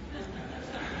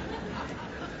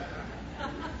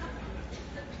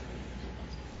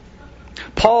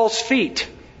 Paul's feet.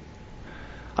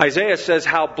 Isaiah says,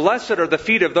 how blessed are the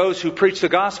feet of those who preach the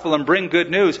gospel and bring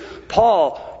good news.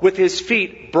 Paul, with his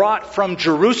feet, brought from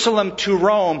Jerusalem to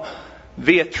Rome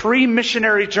via 3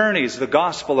 missionary journeys the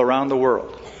gospel around the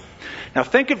world. Now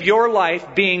think of your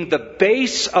life being the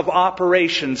base of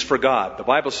operations for God. The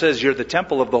Bible says you're the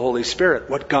temple of the Holy Spirit.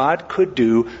 What God could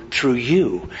do through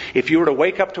you. If you were to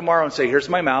wake up tomorrow and say, here's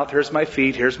my mouth, here's my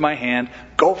feet, here's my hand,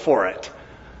 go for it.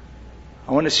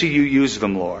 I want to see you use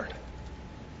them, Lord.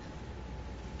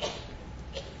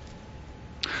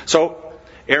 So,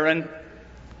 Aaron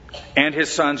and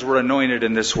his sons were anointed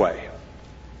in this way.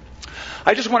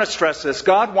 I just want to stress this.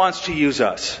 God wants to use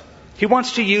us. He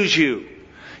wants to use you.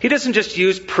 He doesn't just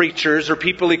use preachers or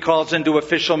people He calls into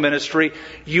official ministry.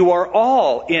 You are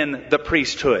all in the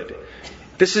priesthood.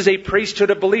 This is a priesthood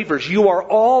of believers. You are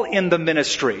all in the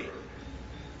ministry.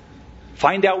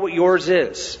 Find out what yours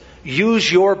is.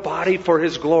 Use your body for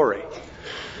His glory.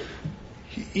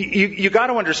 You got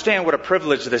to understand what a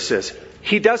privilege this is.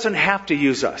 He doesn't have to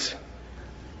use us.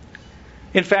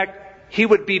 In fact, He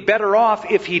would be better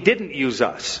off if He didn't use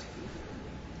us.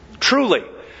 Truly.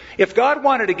 If God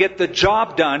wanted to get the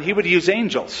job done, He would use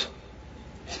angels.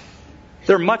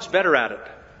 They're much better at it.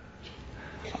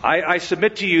 I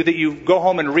submit to you that you go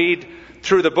home and read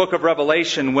through the book of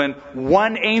Revelation when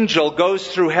one angel goes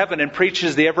through heaven and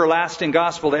preaches the everlasting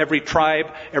gospel to every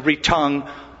tribe, every tongue,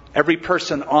 every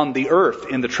person on the earth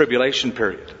in the tribulation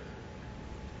period.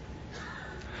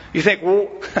 You think, well,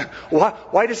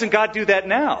 why doesn't God do that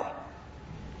now?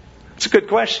 It's a good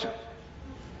question.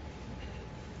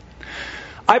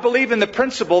 I believe in the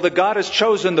principle that God has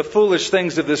chosen the foolish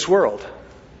things of this world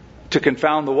to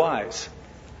confound the wise.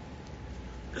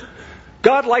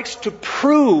 God likes to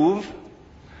prove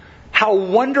how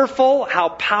wonderful, how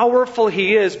powerful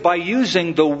He is by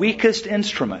using the weakest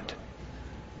instrument.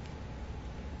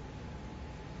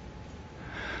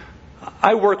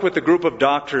 I work with a group of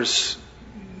doctors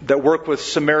that work with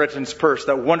Samaritan's Purse,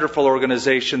 that wonderful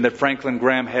organization that Franklin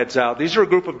Graham heads out. These are a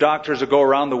group of doctors that go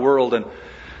around the world and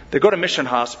they go to mission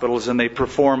hospitals and they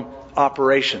perform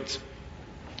operations.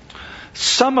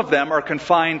 Some of them are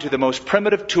confined to the most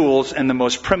primitive tools and the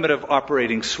most primitive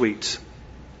operating suites.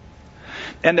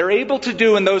 And they're able to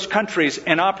do in those countries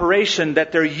an operation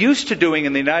that they're used to doing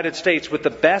in the United States with the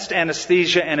best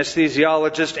anesthesia,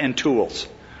 anesthesiologist, and tools.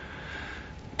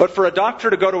 But for a doctor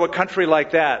to go to a country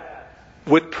like that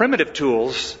with primitive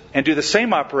tools and do the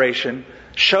same operation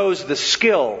shows the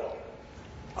skill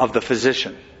of the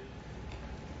physician.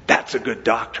 That's a good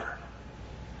doctor.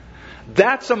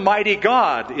 That's a mighty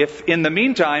God if in the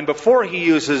meantime, before He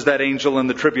uses that angel in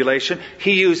the tribulation,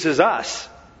 He uses us.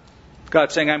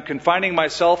 God's saying, I'm confining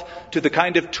myself to the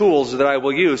kind of tools that I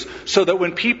will use so that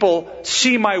when people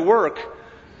see my work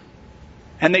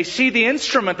and they see the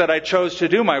instrument that I chose to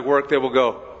do my work, they will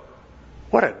go,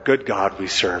 what a good God we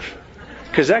serve.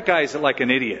 Because that guy's like an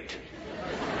idiot.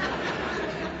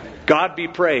 God be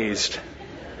praised.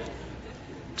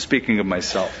 Speaking of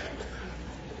myself.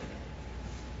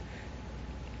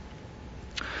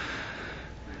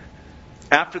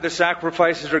 After the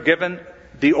sacrifices are given,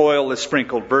 the oil is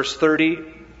sprinkled. Verse 30,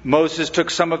 Moses took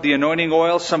some of the anointing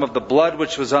oil, some of the blood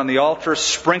which was on the altar,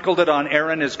 sprinkled it on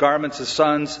Aaron, his garments, his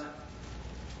sons.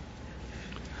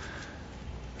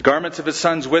 The garments of his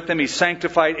sons with him. He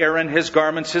sanctified Aaron, his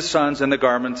garments, his sons, and the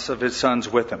garments of his sons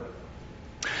with him.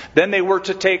 Then they were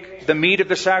to take the meat of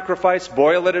the sacrifice,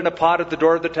 boil it in a pot at the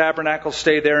door of the tabernacle,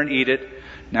 stay there and eat it.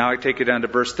 Now I take you down to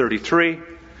verse 33.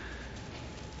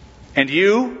 And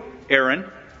you, Aaron,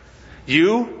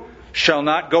 you shall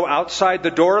not go outside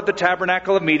the door of the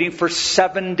tabernacle of meeting for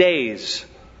 7 days.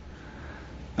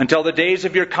 Until the days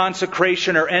of your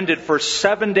consecration are ended, for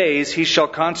 7 days he shall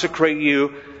consecrate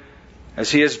you, as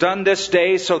he has done this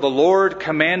day, so the Lord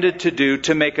commanded to do,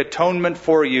 to make atonement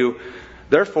for you.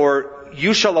 Therefore,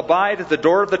 you shall abide at the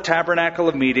door of the tabernacle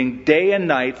of meeting day and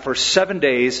night for 7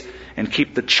 days, and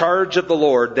keep the charge of the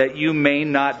Lord, that you may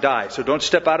not die. So don't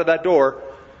step out of that door,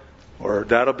 or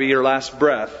that'll be your last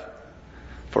breath.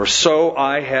 For so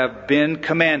I have been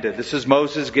commanded. This is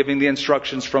Moses giving the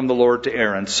instructions from the Lord to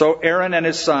Aaron. So Aaron and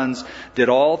his sons did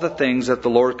all the things that the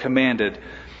Lord commanded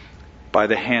by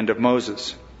the hand of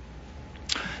Moses.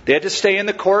 They had to stay in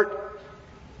the court,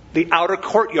 the outer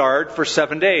courtyard, for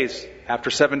 7 days.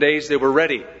 After 7 days, they were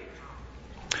ready.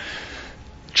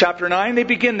 Chapter 9, they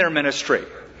begin their ministry.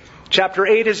 Chapter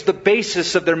 8 is the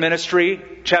basis of their ministry.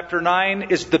 Chapter 9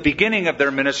 is the beginning of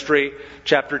their ministry.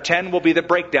 Chapter 10 will be the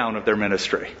breakdown of their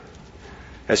ministry,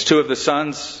 as 2 of the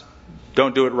sons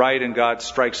don't do it right and God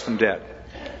strikes them dead.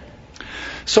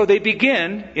 So they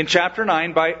begin in chapter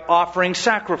 9 by offering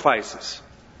sacrifices.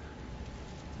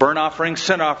 Burnt offering,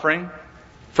 sin offering,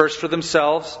 first for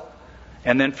themselves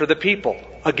and then for the people.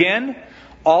 Again,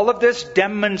 all of this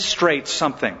demonstrates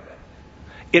something.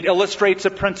 It illustrates a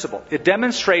principle. It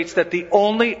demonstrates that the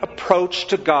only approach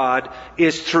to God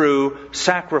is through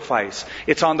sacrifice.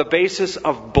 It's on the basis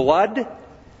of blood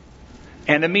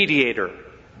and a mediator.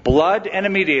 Blood and a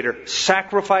mediator.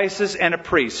 Sacrifices and a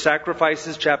priest.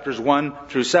 Sacrifices chapters 1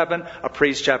 through 7. A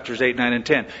priest chapters 8, 9, and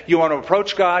 10. You want to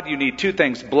approach God, you need 2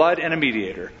 things. Blood and a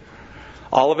mediator.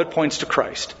 All of it points to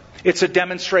Christ. It's a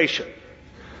demonstration.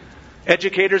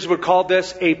 Educators would call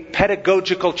this a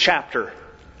pedagogical chapter.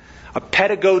 A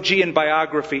pedagogy and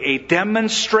biography, a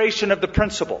demonstration of the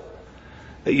principle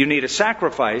that you need a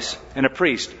sacrifice and a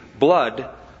priest, blood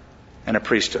and a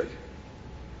priesthood.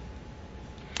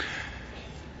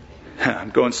 I'm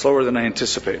going slower than I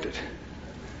anticipated.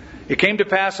 It came to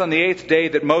pass on the 8th day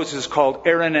that Moses called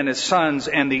Aaron and his sons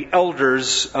and the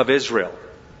elders of Israel.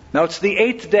 Now it's the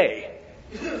 8th day.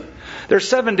 There's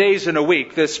 7 days in a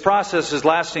week. This process is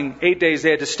lasting 8 days.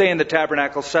 They had to stay in the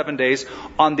tabernacle 7 days.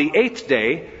 On the 8th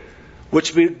day,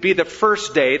 which would be the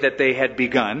first day that they had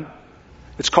begun.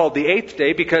 It's called the 8th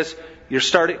day because you're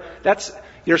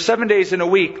 7 days in a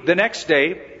week. The next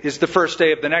day is the first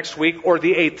day of the next week, or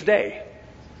the 8th day.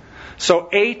 So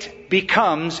 8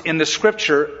 becomes, in the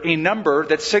scripture, a number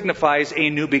that signifies a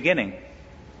new beginning.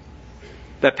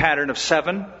 That pattern of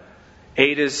 7,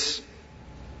 8 is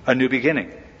a new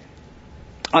beginning.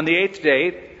 On the 8th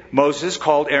day, Moses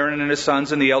called Aaron and his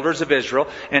sons and the elders of Israel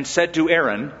and said to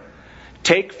Aaron,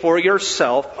 "Take for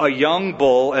yourself a young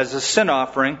bull as a sin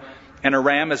offering and a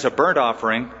ram as a burnt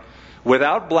offering,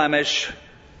 without blemish,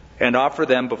 and offer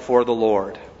them before the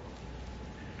Lord.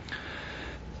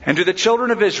 And to the children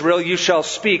of Israel you shall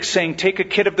speak, saying, Take a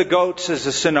kid of the goats as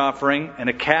a sin offering, and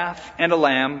a calf and a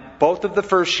lamb, both of the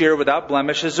first year without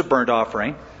blemish, as a burnt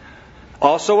offering.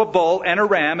 Also a bull and a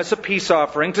ram as a peace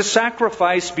offering to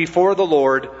sacrifice before the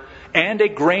Lord, and a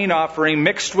grain offering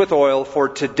mixed with oil, for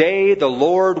today the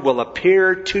Lord will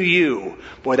appear to you."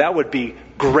 Boy, that would be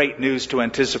great news to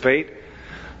anticipate.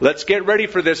 Let's get ready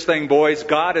for this thing, boys.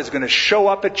 God is going to show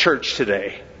up at church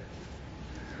today.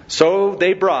 So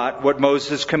they brought what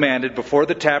Moses commanded before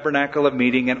the tabernacle of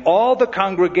meeting, and all the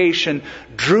congregation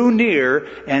drew near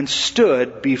and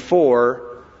stood before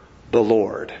the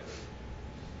Lord.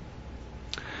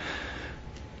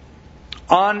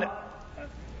 On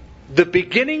the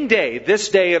beginning day, this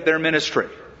day of their ministry,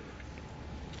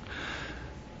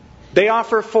 they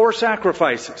offer 4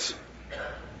 sacrifices.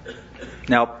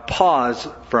 Now pause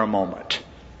for a moment.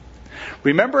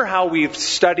 Remember how we've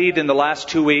studied in the last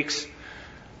 2 weeks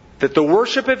that the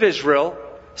worship of Israel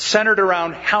centered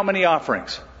around how many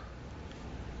offerings?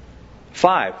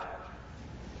 5.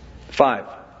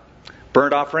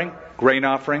 Burnt offering, grain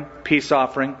offering, peace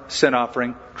offering, sin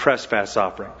offering, trespass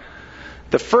offering.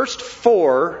 The first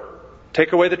 4,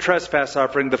 take away the trespass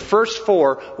offering, the first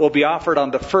 4 will be offered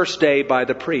on the first day by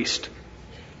the priest.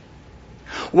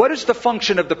 What is the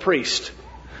function of the priest?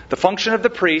 The function of the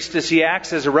priest is he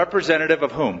acts as a representative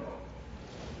of whom?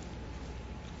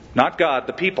 Not God,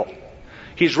 the people.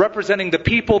 He's representing the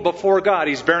people before God.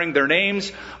 He's bearing their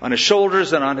names on his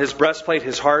shoulders and on his breastplate,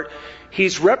 his heart.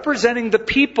 He's representing the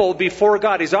people before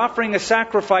God. He's offering a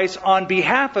sacrifice on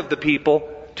behalf of the people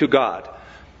to God.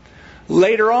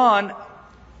 Later on,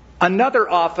 another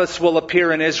office will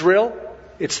appear in Israel.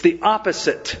 It's the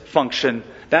opposite function.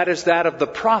 That is that of the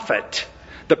prophet.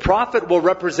 The prophet will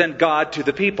represent God to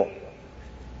the people.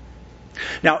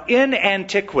 Now, in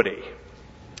antiquity,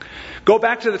 go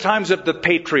back to the times of the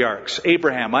patriarchs,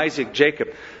 Abraham, Isaac,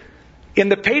 Jacob. In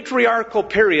the patriarchal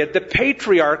period, the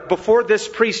patriarch, before this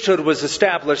priesthood was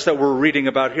established that we're reading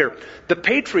about here, the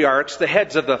patriarchs, the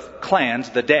heads of the clans,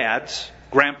 the dads,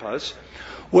 grandpas,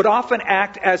 would often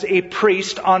act as a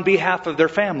priest on behalf of their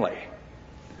family.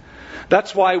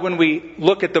 That's why when we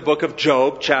look at the book of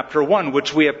Job, chapter 1,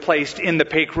 which we have placed in the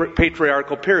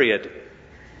patriarchal period,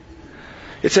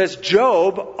 it says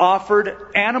Job offered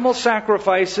animal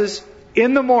sacrifices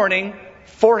in the morning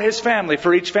for his family,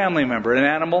 for each family member, an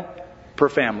animal per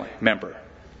family member.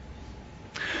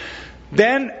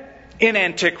 Then, in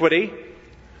antiquity,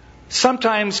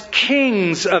 sometimes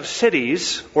kings of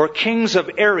cities or kings of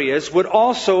areas would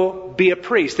also be a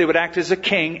priest. They would act as a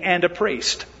king and a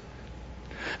priest.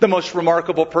 The most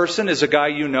remarkable person is a guy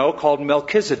you know called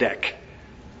Melchizedek.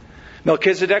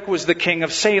 Melchizedek was the king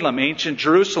of Salem, ancient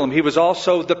Jerusalem. He was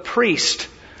also the priest.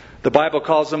 The Bible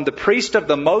calls him the priest of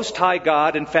the Most High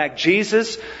God. In fact,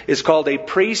 Jesus is called a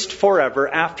priest forever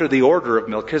after the order of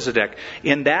Melchizedek.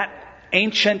 In that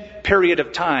ancient period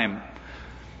of time,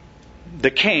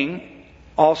 the king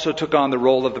also took on the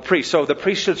role of the priest. So the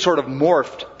priesthood sort of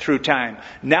morphed through time.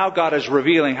 Now God is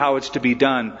revealing how it's to be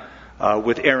done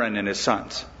with Aaron and his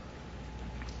sons.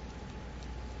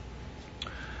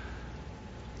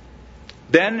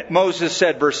 Then Moses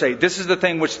said, verse 8, this is the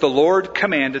thing which the Lord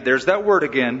commanded, there's that word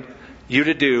again, you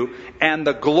to do, and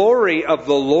the glory of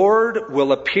the Lord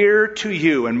will appear to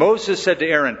you. And Moses said to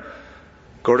Aaron,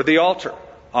 go to the altar,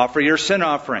 offer your sin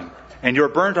offering and your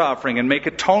burnt offering, and make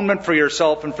atonement for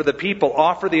yourself and for the people.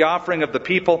 Offer the offering of the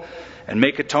people and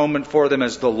make atonement for them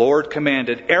as the Lord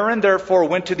commanded. Aaron therefore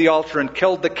went to the altar and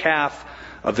killed the calf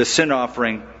of the sin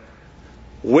offering,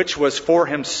 which was for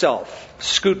himself.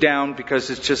 Scoot down because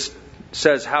it just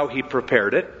says how he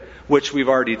prepared it, which we've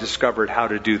already discovered how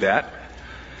to do that.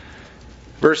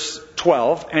 Verse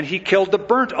 12, and he killed the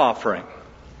burnt offering.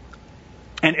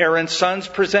 And Aaron's sons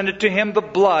presented to him the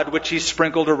blood which he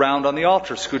sprinkled around on the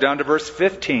altar. Scoot down to verse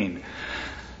 15.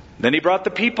 Then he brought the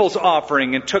people's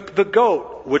offering and took the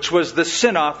goat, which was the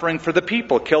sin offering for the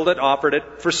people. Killed it, offered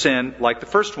it for sin like the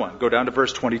first one. Go down to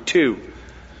verse 22.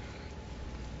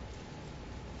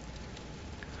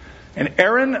 And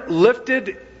Aaron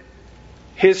lifted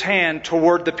his hand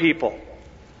toward the people,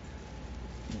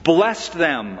 blessed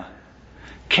them,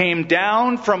 came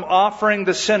down from offering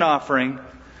the sin offering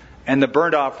and the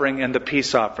burnt offering and the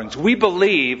peace offerings. We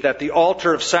believe that the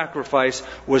altar of sacrifice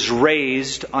was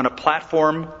raised on a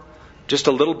platform, just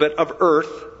a little bit of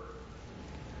earth,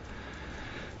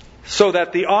 so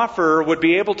that the offerer would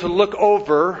be able to look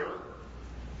over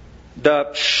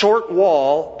the short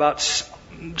wall,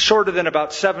 shorter than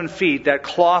about 7 feet, that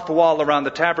cloth wall around the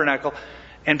tabernacle,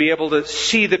 and be able to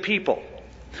see the people.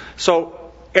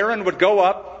 So Aaron would go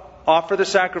up, offer the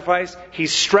sacrifice, he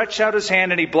stretched out his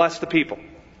hand and he blessed the people.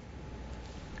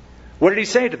 What did he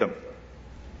say to them?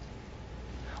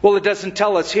 Well, it doesn't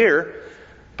tell us here,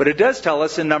 but it does tell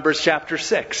us in Numbers chapter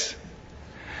 6. It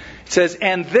says,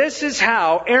 and this is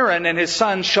how Aaron and his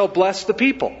sons shall bless the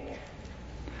people.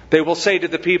 They will say to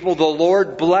the people, the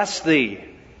Lord bless thee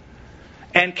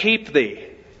and keep thee.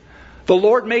 The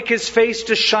Lord make his face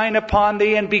to shine upon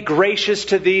thee and be gracious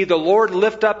to thee. The Lord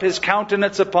lift up his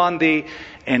countenance upon thee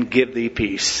and give thee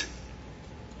peace.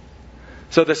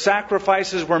 So the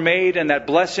sacrifices were made and that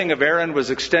blessing of Aaron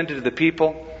was extended to the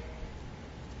people.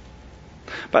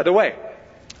 By the way,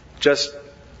 just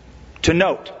to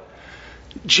note,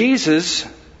 Jesus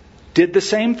did the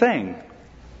same thing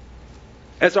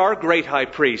as our great high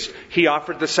priest. He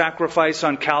offered the sacrifice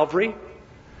on Calvary.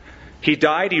 He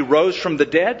died, he rose from the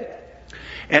dead.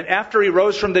 And after he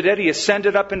rose from the dead, he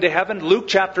ascended up into heaven. Luke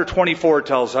chapter 24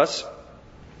 tells us,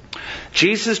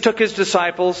 Jesus took his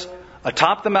disciples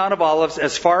atop the Mount of Olives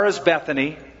as far as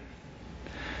Bethany.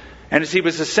 And as he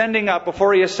was ascending up,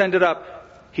 before he ascended up,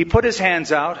 he put his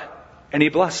hands out and he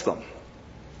blessed them.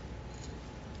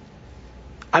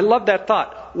 I love that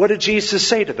thought. What did Jesus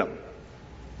say to them?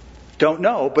 Don't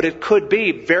know, but it could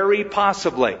be very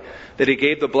possibly that he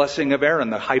gave the blessing of Aaron,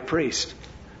 the high priest.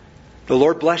 The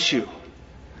Lord bless you.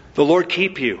 The Lord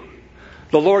keep you.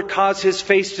 The Lord cause his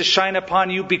face to shine upon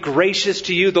you, be gracious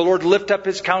to you. The Lord lift up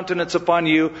his countenance upon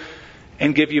you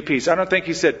and give you peace. I don't think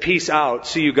he said, peace out,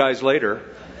 see you guys later.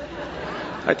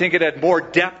 I think it had more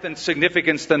depth and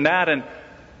significance than that, and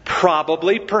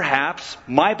probably, perhaps,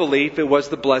 my belief, it was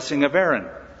the blessing of Aaron,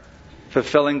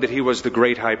 fulfilling that he was the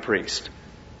great high priest.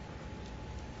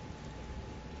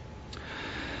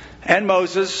 And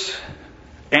Moses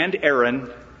and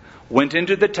Aaron went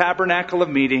into the tabernacle of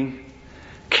meeting,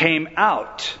 came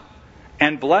out,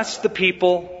 and blessed the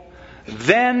people.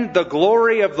 Then the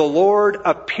glory of the Lord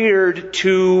appeared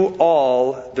to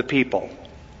all the people.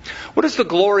 What is the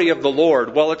glory of the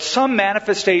Lord? Well, it's some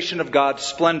manifestation of God's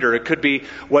splendor. It could be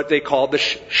what they call the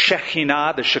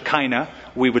Shekinah, the Shekinah,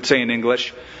 we would say in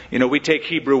English. We take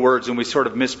Hebrew words and we sort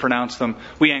of mispronounce them.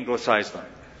 We anglicize them.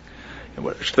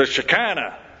 The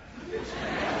Shekinah.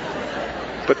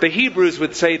 But the Hebrews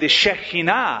would say the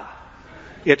Shekinah.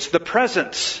 It's the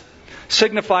presence,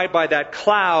 signified by that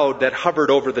cloud that hovered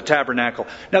over the tabernacle.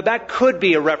 Now that could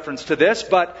be a reference to this,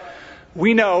 but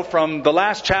we know from the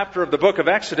last chapter of the book of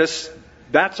Exodus,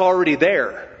 that's already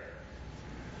there.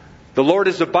 The Lord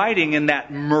is abiding in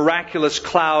that miraculous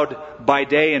cloud by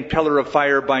day and pillar of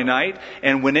fire by night.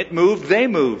 And when it moved, they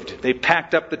moved. They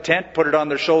packed up the tent, put it on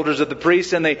the shoulders of the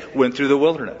priests, and they went through the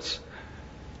wilderness.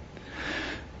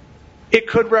 It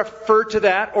could refer to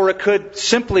that, or it could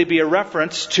simply be a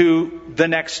reference to the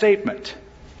next statement.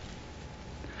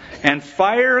 And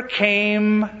fire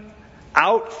came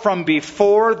out from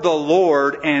before the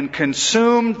Lord and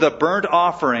consumed the burnt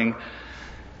offering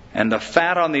and the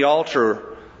fat on the altar.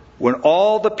 When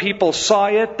all the people saw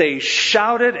it, they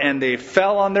shouted and they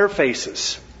fell on their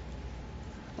faces.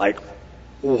 Like,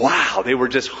 wow, they were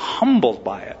just humbled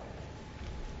by it.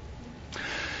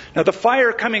 Now, the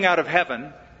fire coming out of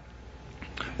heaven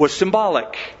was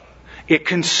symbolic. It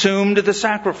consumed the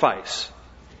sacrifice.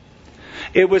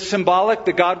 It was symbolic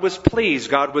that God was pleased.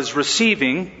 God was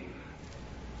receiving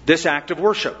this act of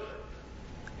worship.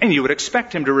 And you would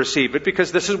expect Him to receive it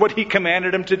because this is what He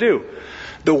commanded Him to do.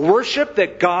 The worship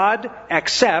that God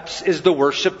accepts is the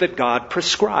worship that God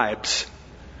prescribes.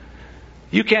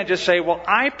 You can't just say, well,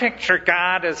 I picture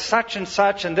God as such and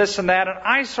this and that, and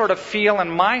I sort of feel in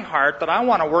my heart that I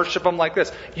want to worship Him like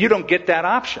this. You don't get that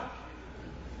option.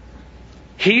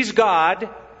 He's God.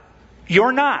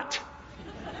 You're not.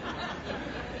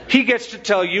 He gets to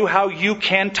tell you how you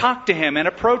can talk to Him and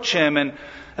approach Him, and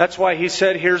that's why He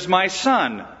said, here's my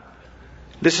Son.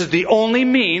 This is the only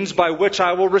means by which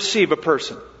I will receive a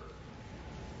person.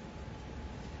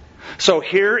 So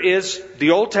here is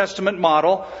the Old Testament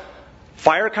model.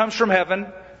 Fire comes from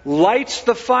heaven, lights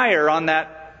the fire on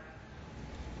that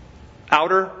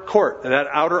outer court, that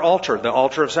outer altar, the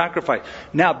altar of sacrifice.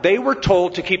 Now, they were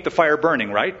told to keep the fire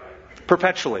burning, right?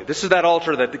 Perpetually. This is that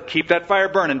altar that keep that fire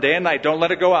burning day and night. Don't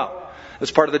let it go out.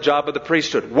 That's part of the job of the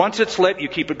priesthood. Once it's lit, you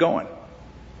keep it going.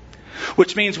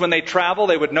 Which means when they travel,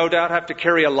 they would no doubt have to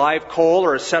carry a live coal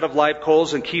or a set of live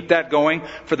coals and keep that going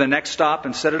for the next stop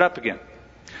and set it up again.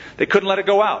 They couldn't let it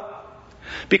go out.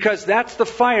 Because that's the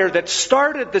fire that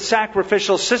started the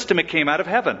sacrificial system. It came out of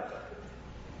heaven.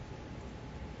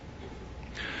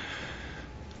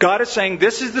 God is saying,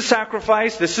 this is the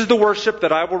sacrifice, this is the worship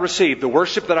that I will receive. The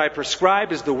worship that I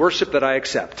prescribe is the worship that I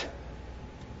accept.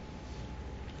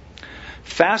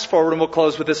 Fast forward and we'll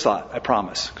close with this thought, I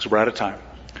promise, because we're out of time.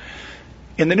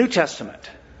 In the New Testament,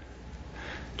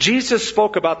 Jesus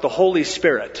spoke about the Holy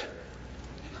Spirit.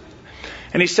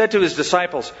 And He said to His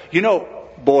disciples,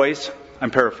 boys, I'm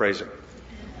paraphrasing,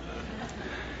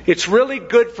 it's really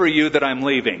good for you that I'm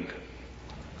leaving.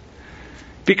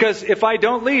 Because if I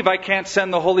don't leave, I can't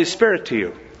send the Holy Spirit to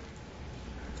you.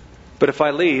 But if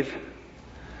I leave,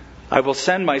 I will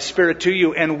send my Spirit to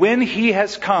you. And when He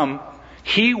has come,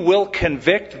 He will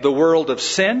convict the world of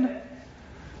sin,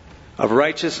 of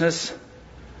righteousness,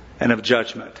 and of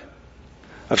judgment.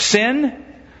 Of sin,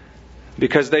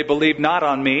 because they believe not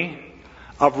on me.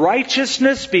 Of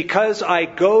righteousness, because I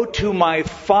go to my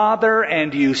Father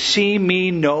and you see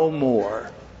me no more.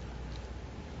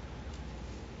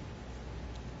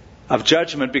 Of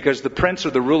judgment, because the prince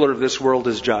or the ruler of this world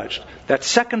is judged. That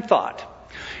second thought.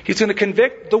 He's going to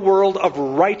convict the world of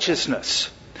righteousness.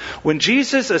 When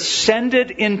Jesus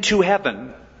ascended into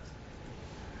heaven,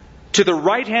 to the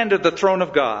right hand of the throne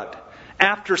of God,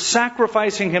 after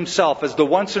sacrificing Himself as the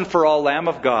once and for all Lamb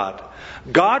of God,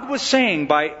 God was saying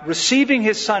by receiving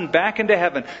His Son back into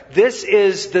heaven, this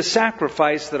is the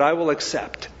sacrifice that I will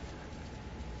accept.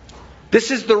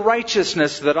 This is the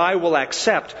righteousness that I will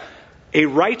accept. A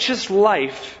righteous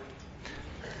life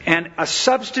and a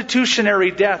substitutionary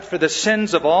death for the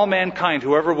sins of all mankind.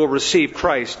 Whoever will receive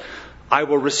Christ, I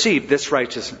will receive this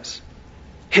righteousness.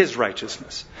 His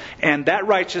righteousness. And that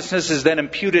righteousness is then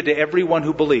imputed to everyone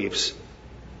who believes.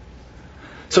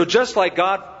 So just like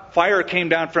fire came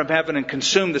down from heaven and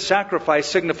consumed the sacrifice,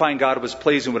 signifying God was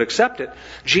pleased and would accept it,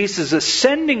 Jesus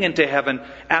ascending into heaven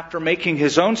after making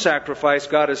His own sacrifice,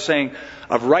 God is saying,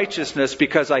 of righteousness,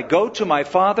 because I go to my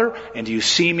Father and you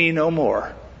see me no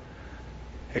more.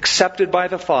 Accepted by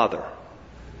the Father.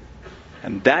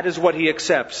 And that is what He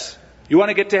accepts. You want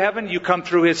to get to heaven? You come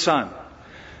through His Son.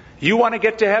 You want to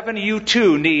get to heaven? You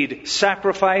too need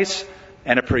sacrifice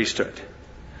and a priesthood.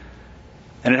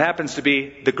 And it happens to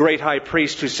be the great high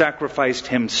priest who sacrificed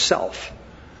himself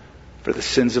for the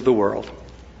sins of the world.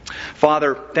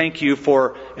 Father, thank you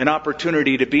for an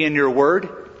opportunity to be in your word,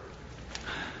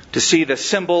 to see the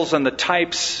symbols and the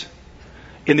types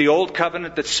in the old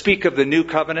covenant that speak of the new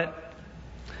covenant.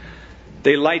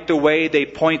 They light the way, they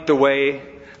point the way,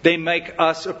 they make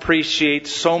us appreciate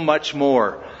so much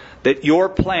more that your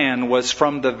plan was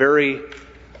from the very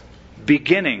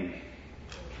beginning,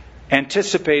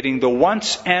 anticipating the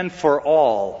once and for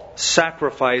all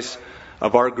sacrifice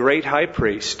of our great high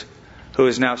priest, who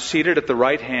is now seated at the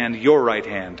right hand, your right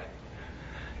hand.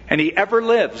 And he ever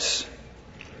lives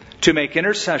to make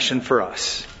intercession for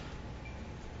us.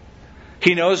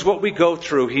 He knows what we go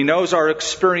through. He knows our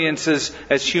experiences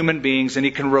as human beings, and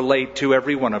he can relate to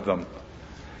every one of them.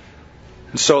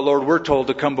 And so, Lord, we're told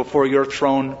to come before your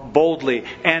throne boldly.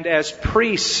 And as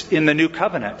priests in the new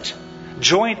covenant,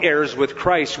 joint heirs with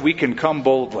Christ, we can come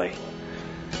boldly.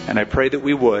 And I pray that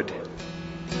we would.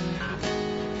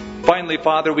 Finally,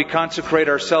 Father, we consecrate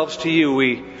ourselves to you.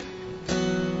 We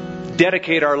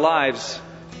dedicate our lives,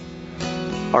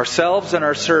 ourselves and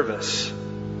our service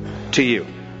to you.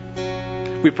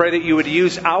 We pray that you would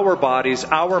use our bodies,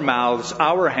 our mouths,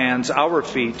 our hands, our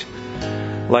feet,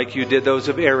 like you did those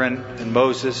of Aaron and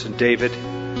Moses and David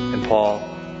and Paul.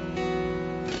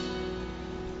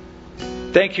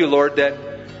 Thank you, Lord, that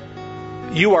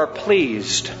you are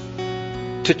pleased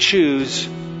to choose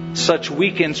such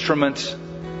weak instruments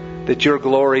that your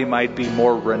glory might be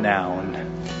more renowned.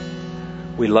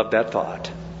 We love that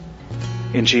thought.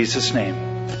 In Jesus' name,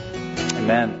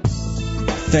 amen.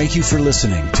 Thank you for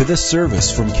listening to this service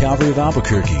from Calvary of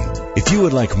Albuquerque. If you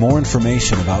would like more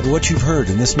information about what you've heard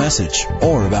in this message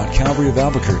or about Calvary of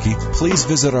Albuquerque, please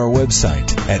visit our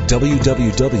website at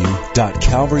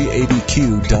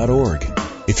www.calvaryabq.org.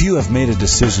 If you have made a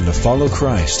decision to follow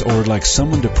Christ or would like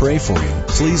someone to pray for you,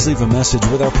 please leave a message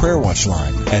with our Prayer Watch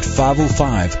line at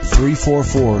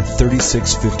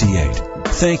 505-344-3658.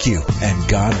 Thank you, and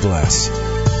God bless.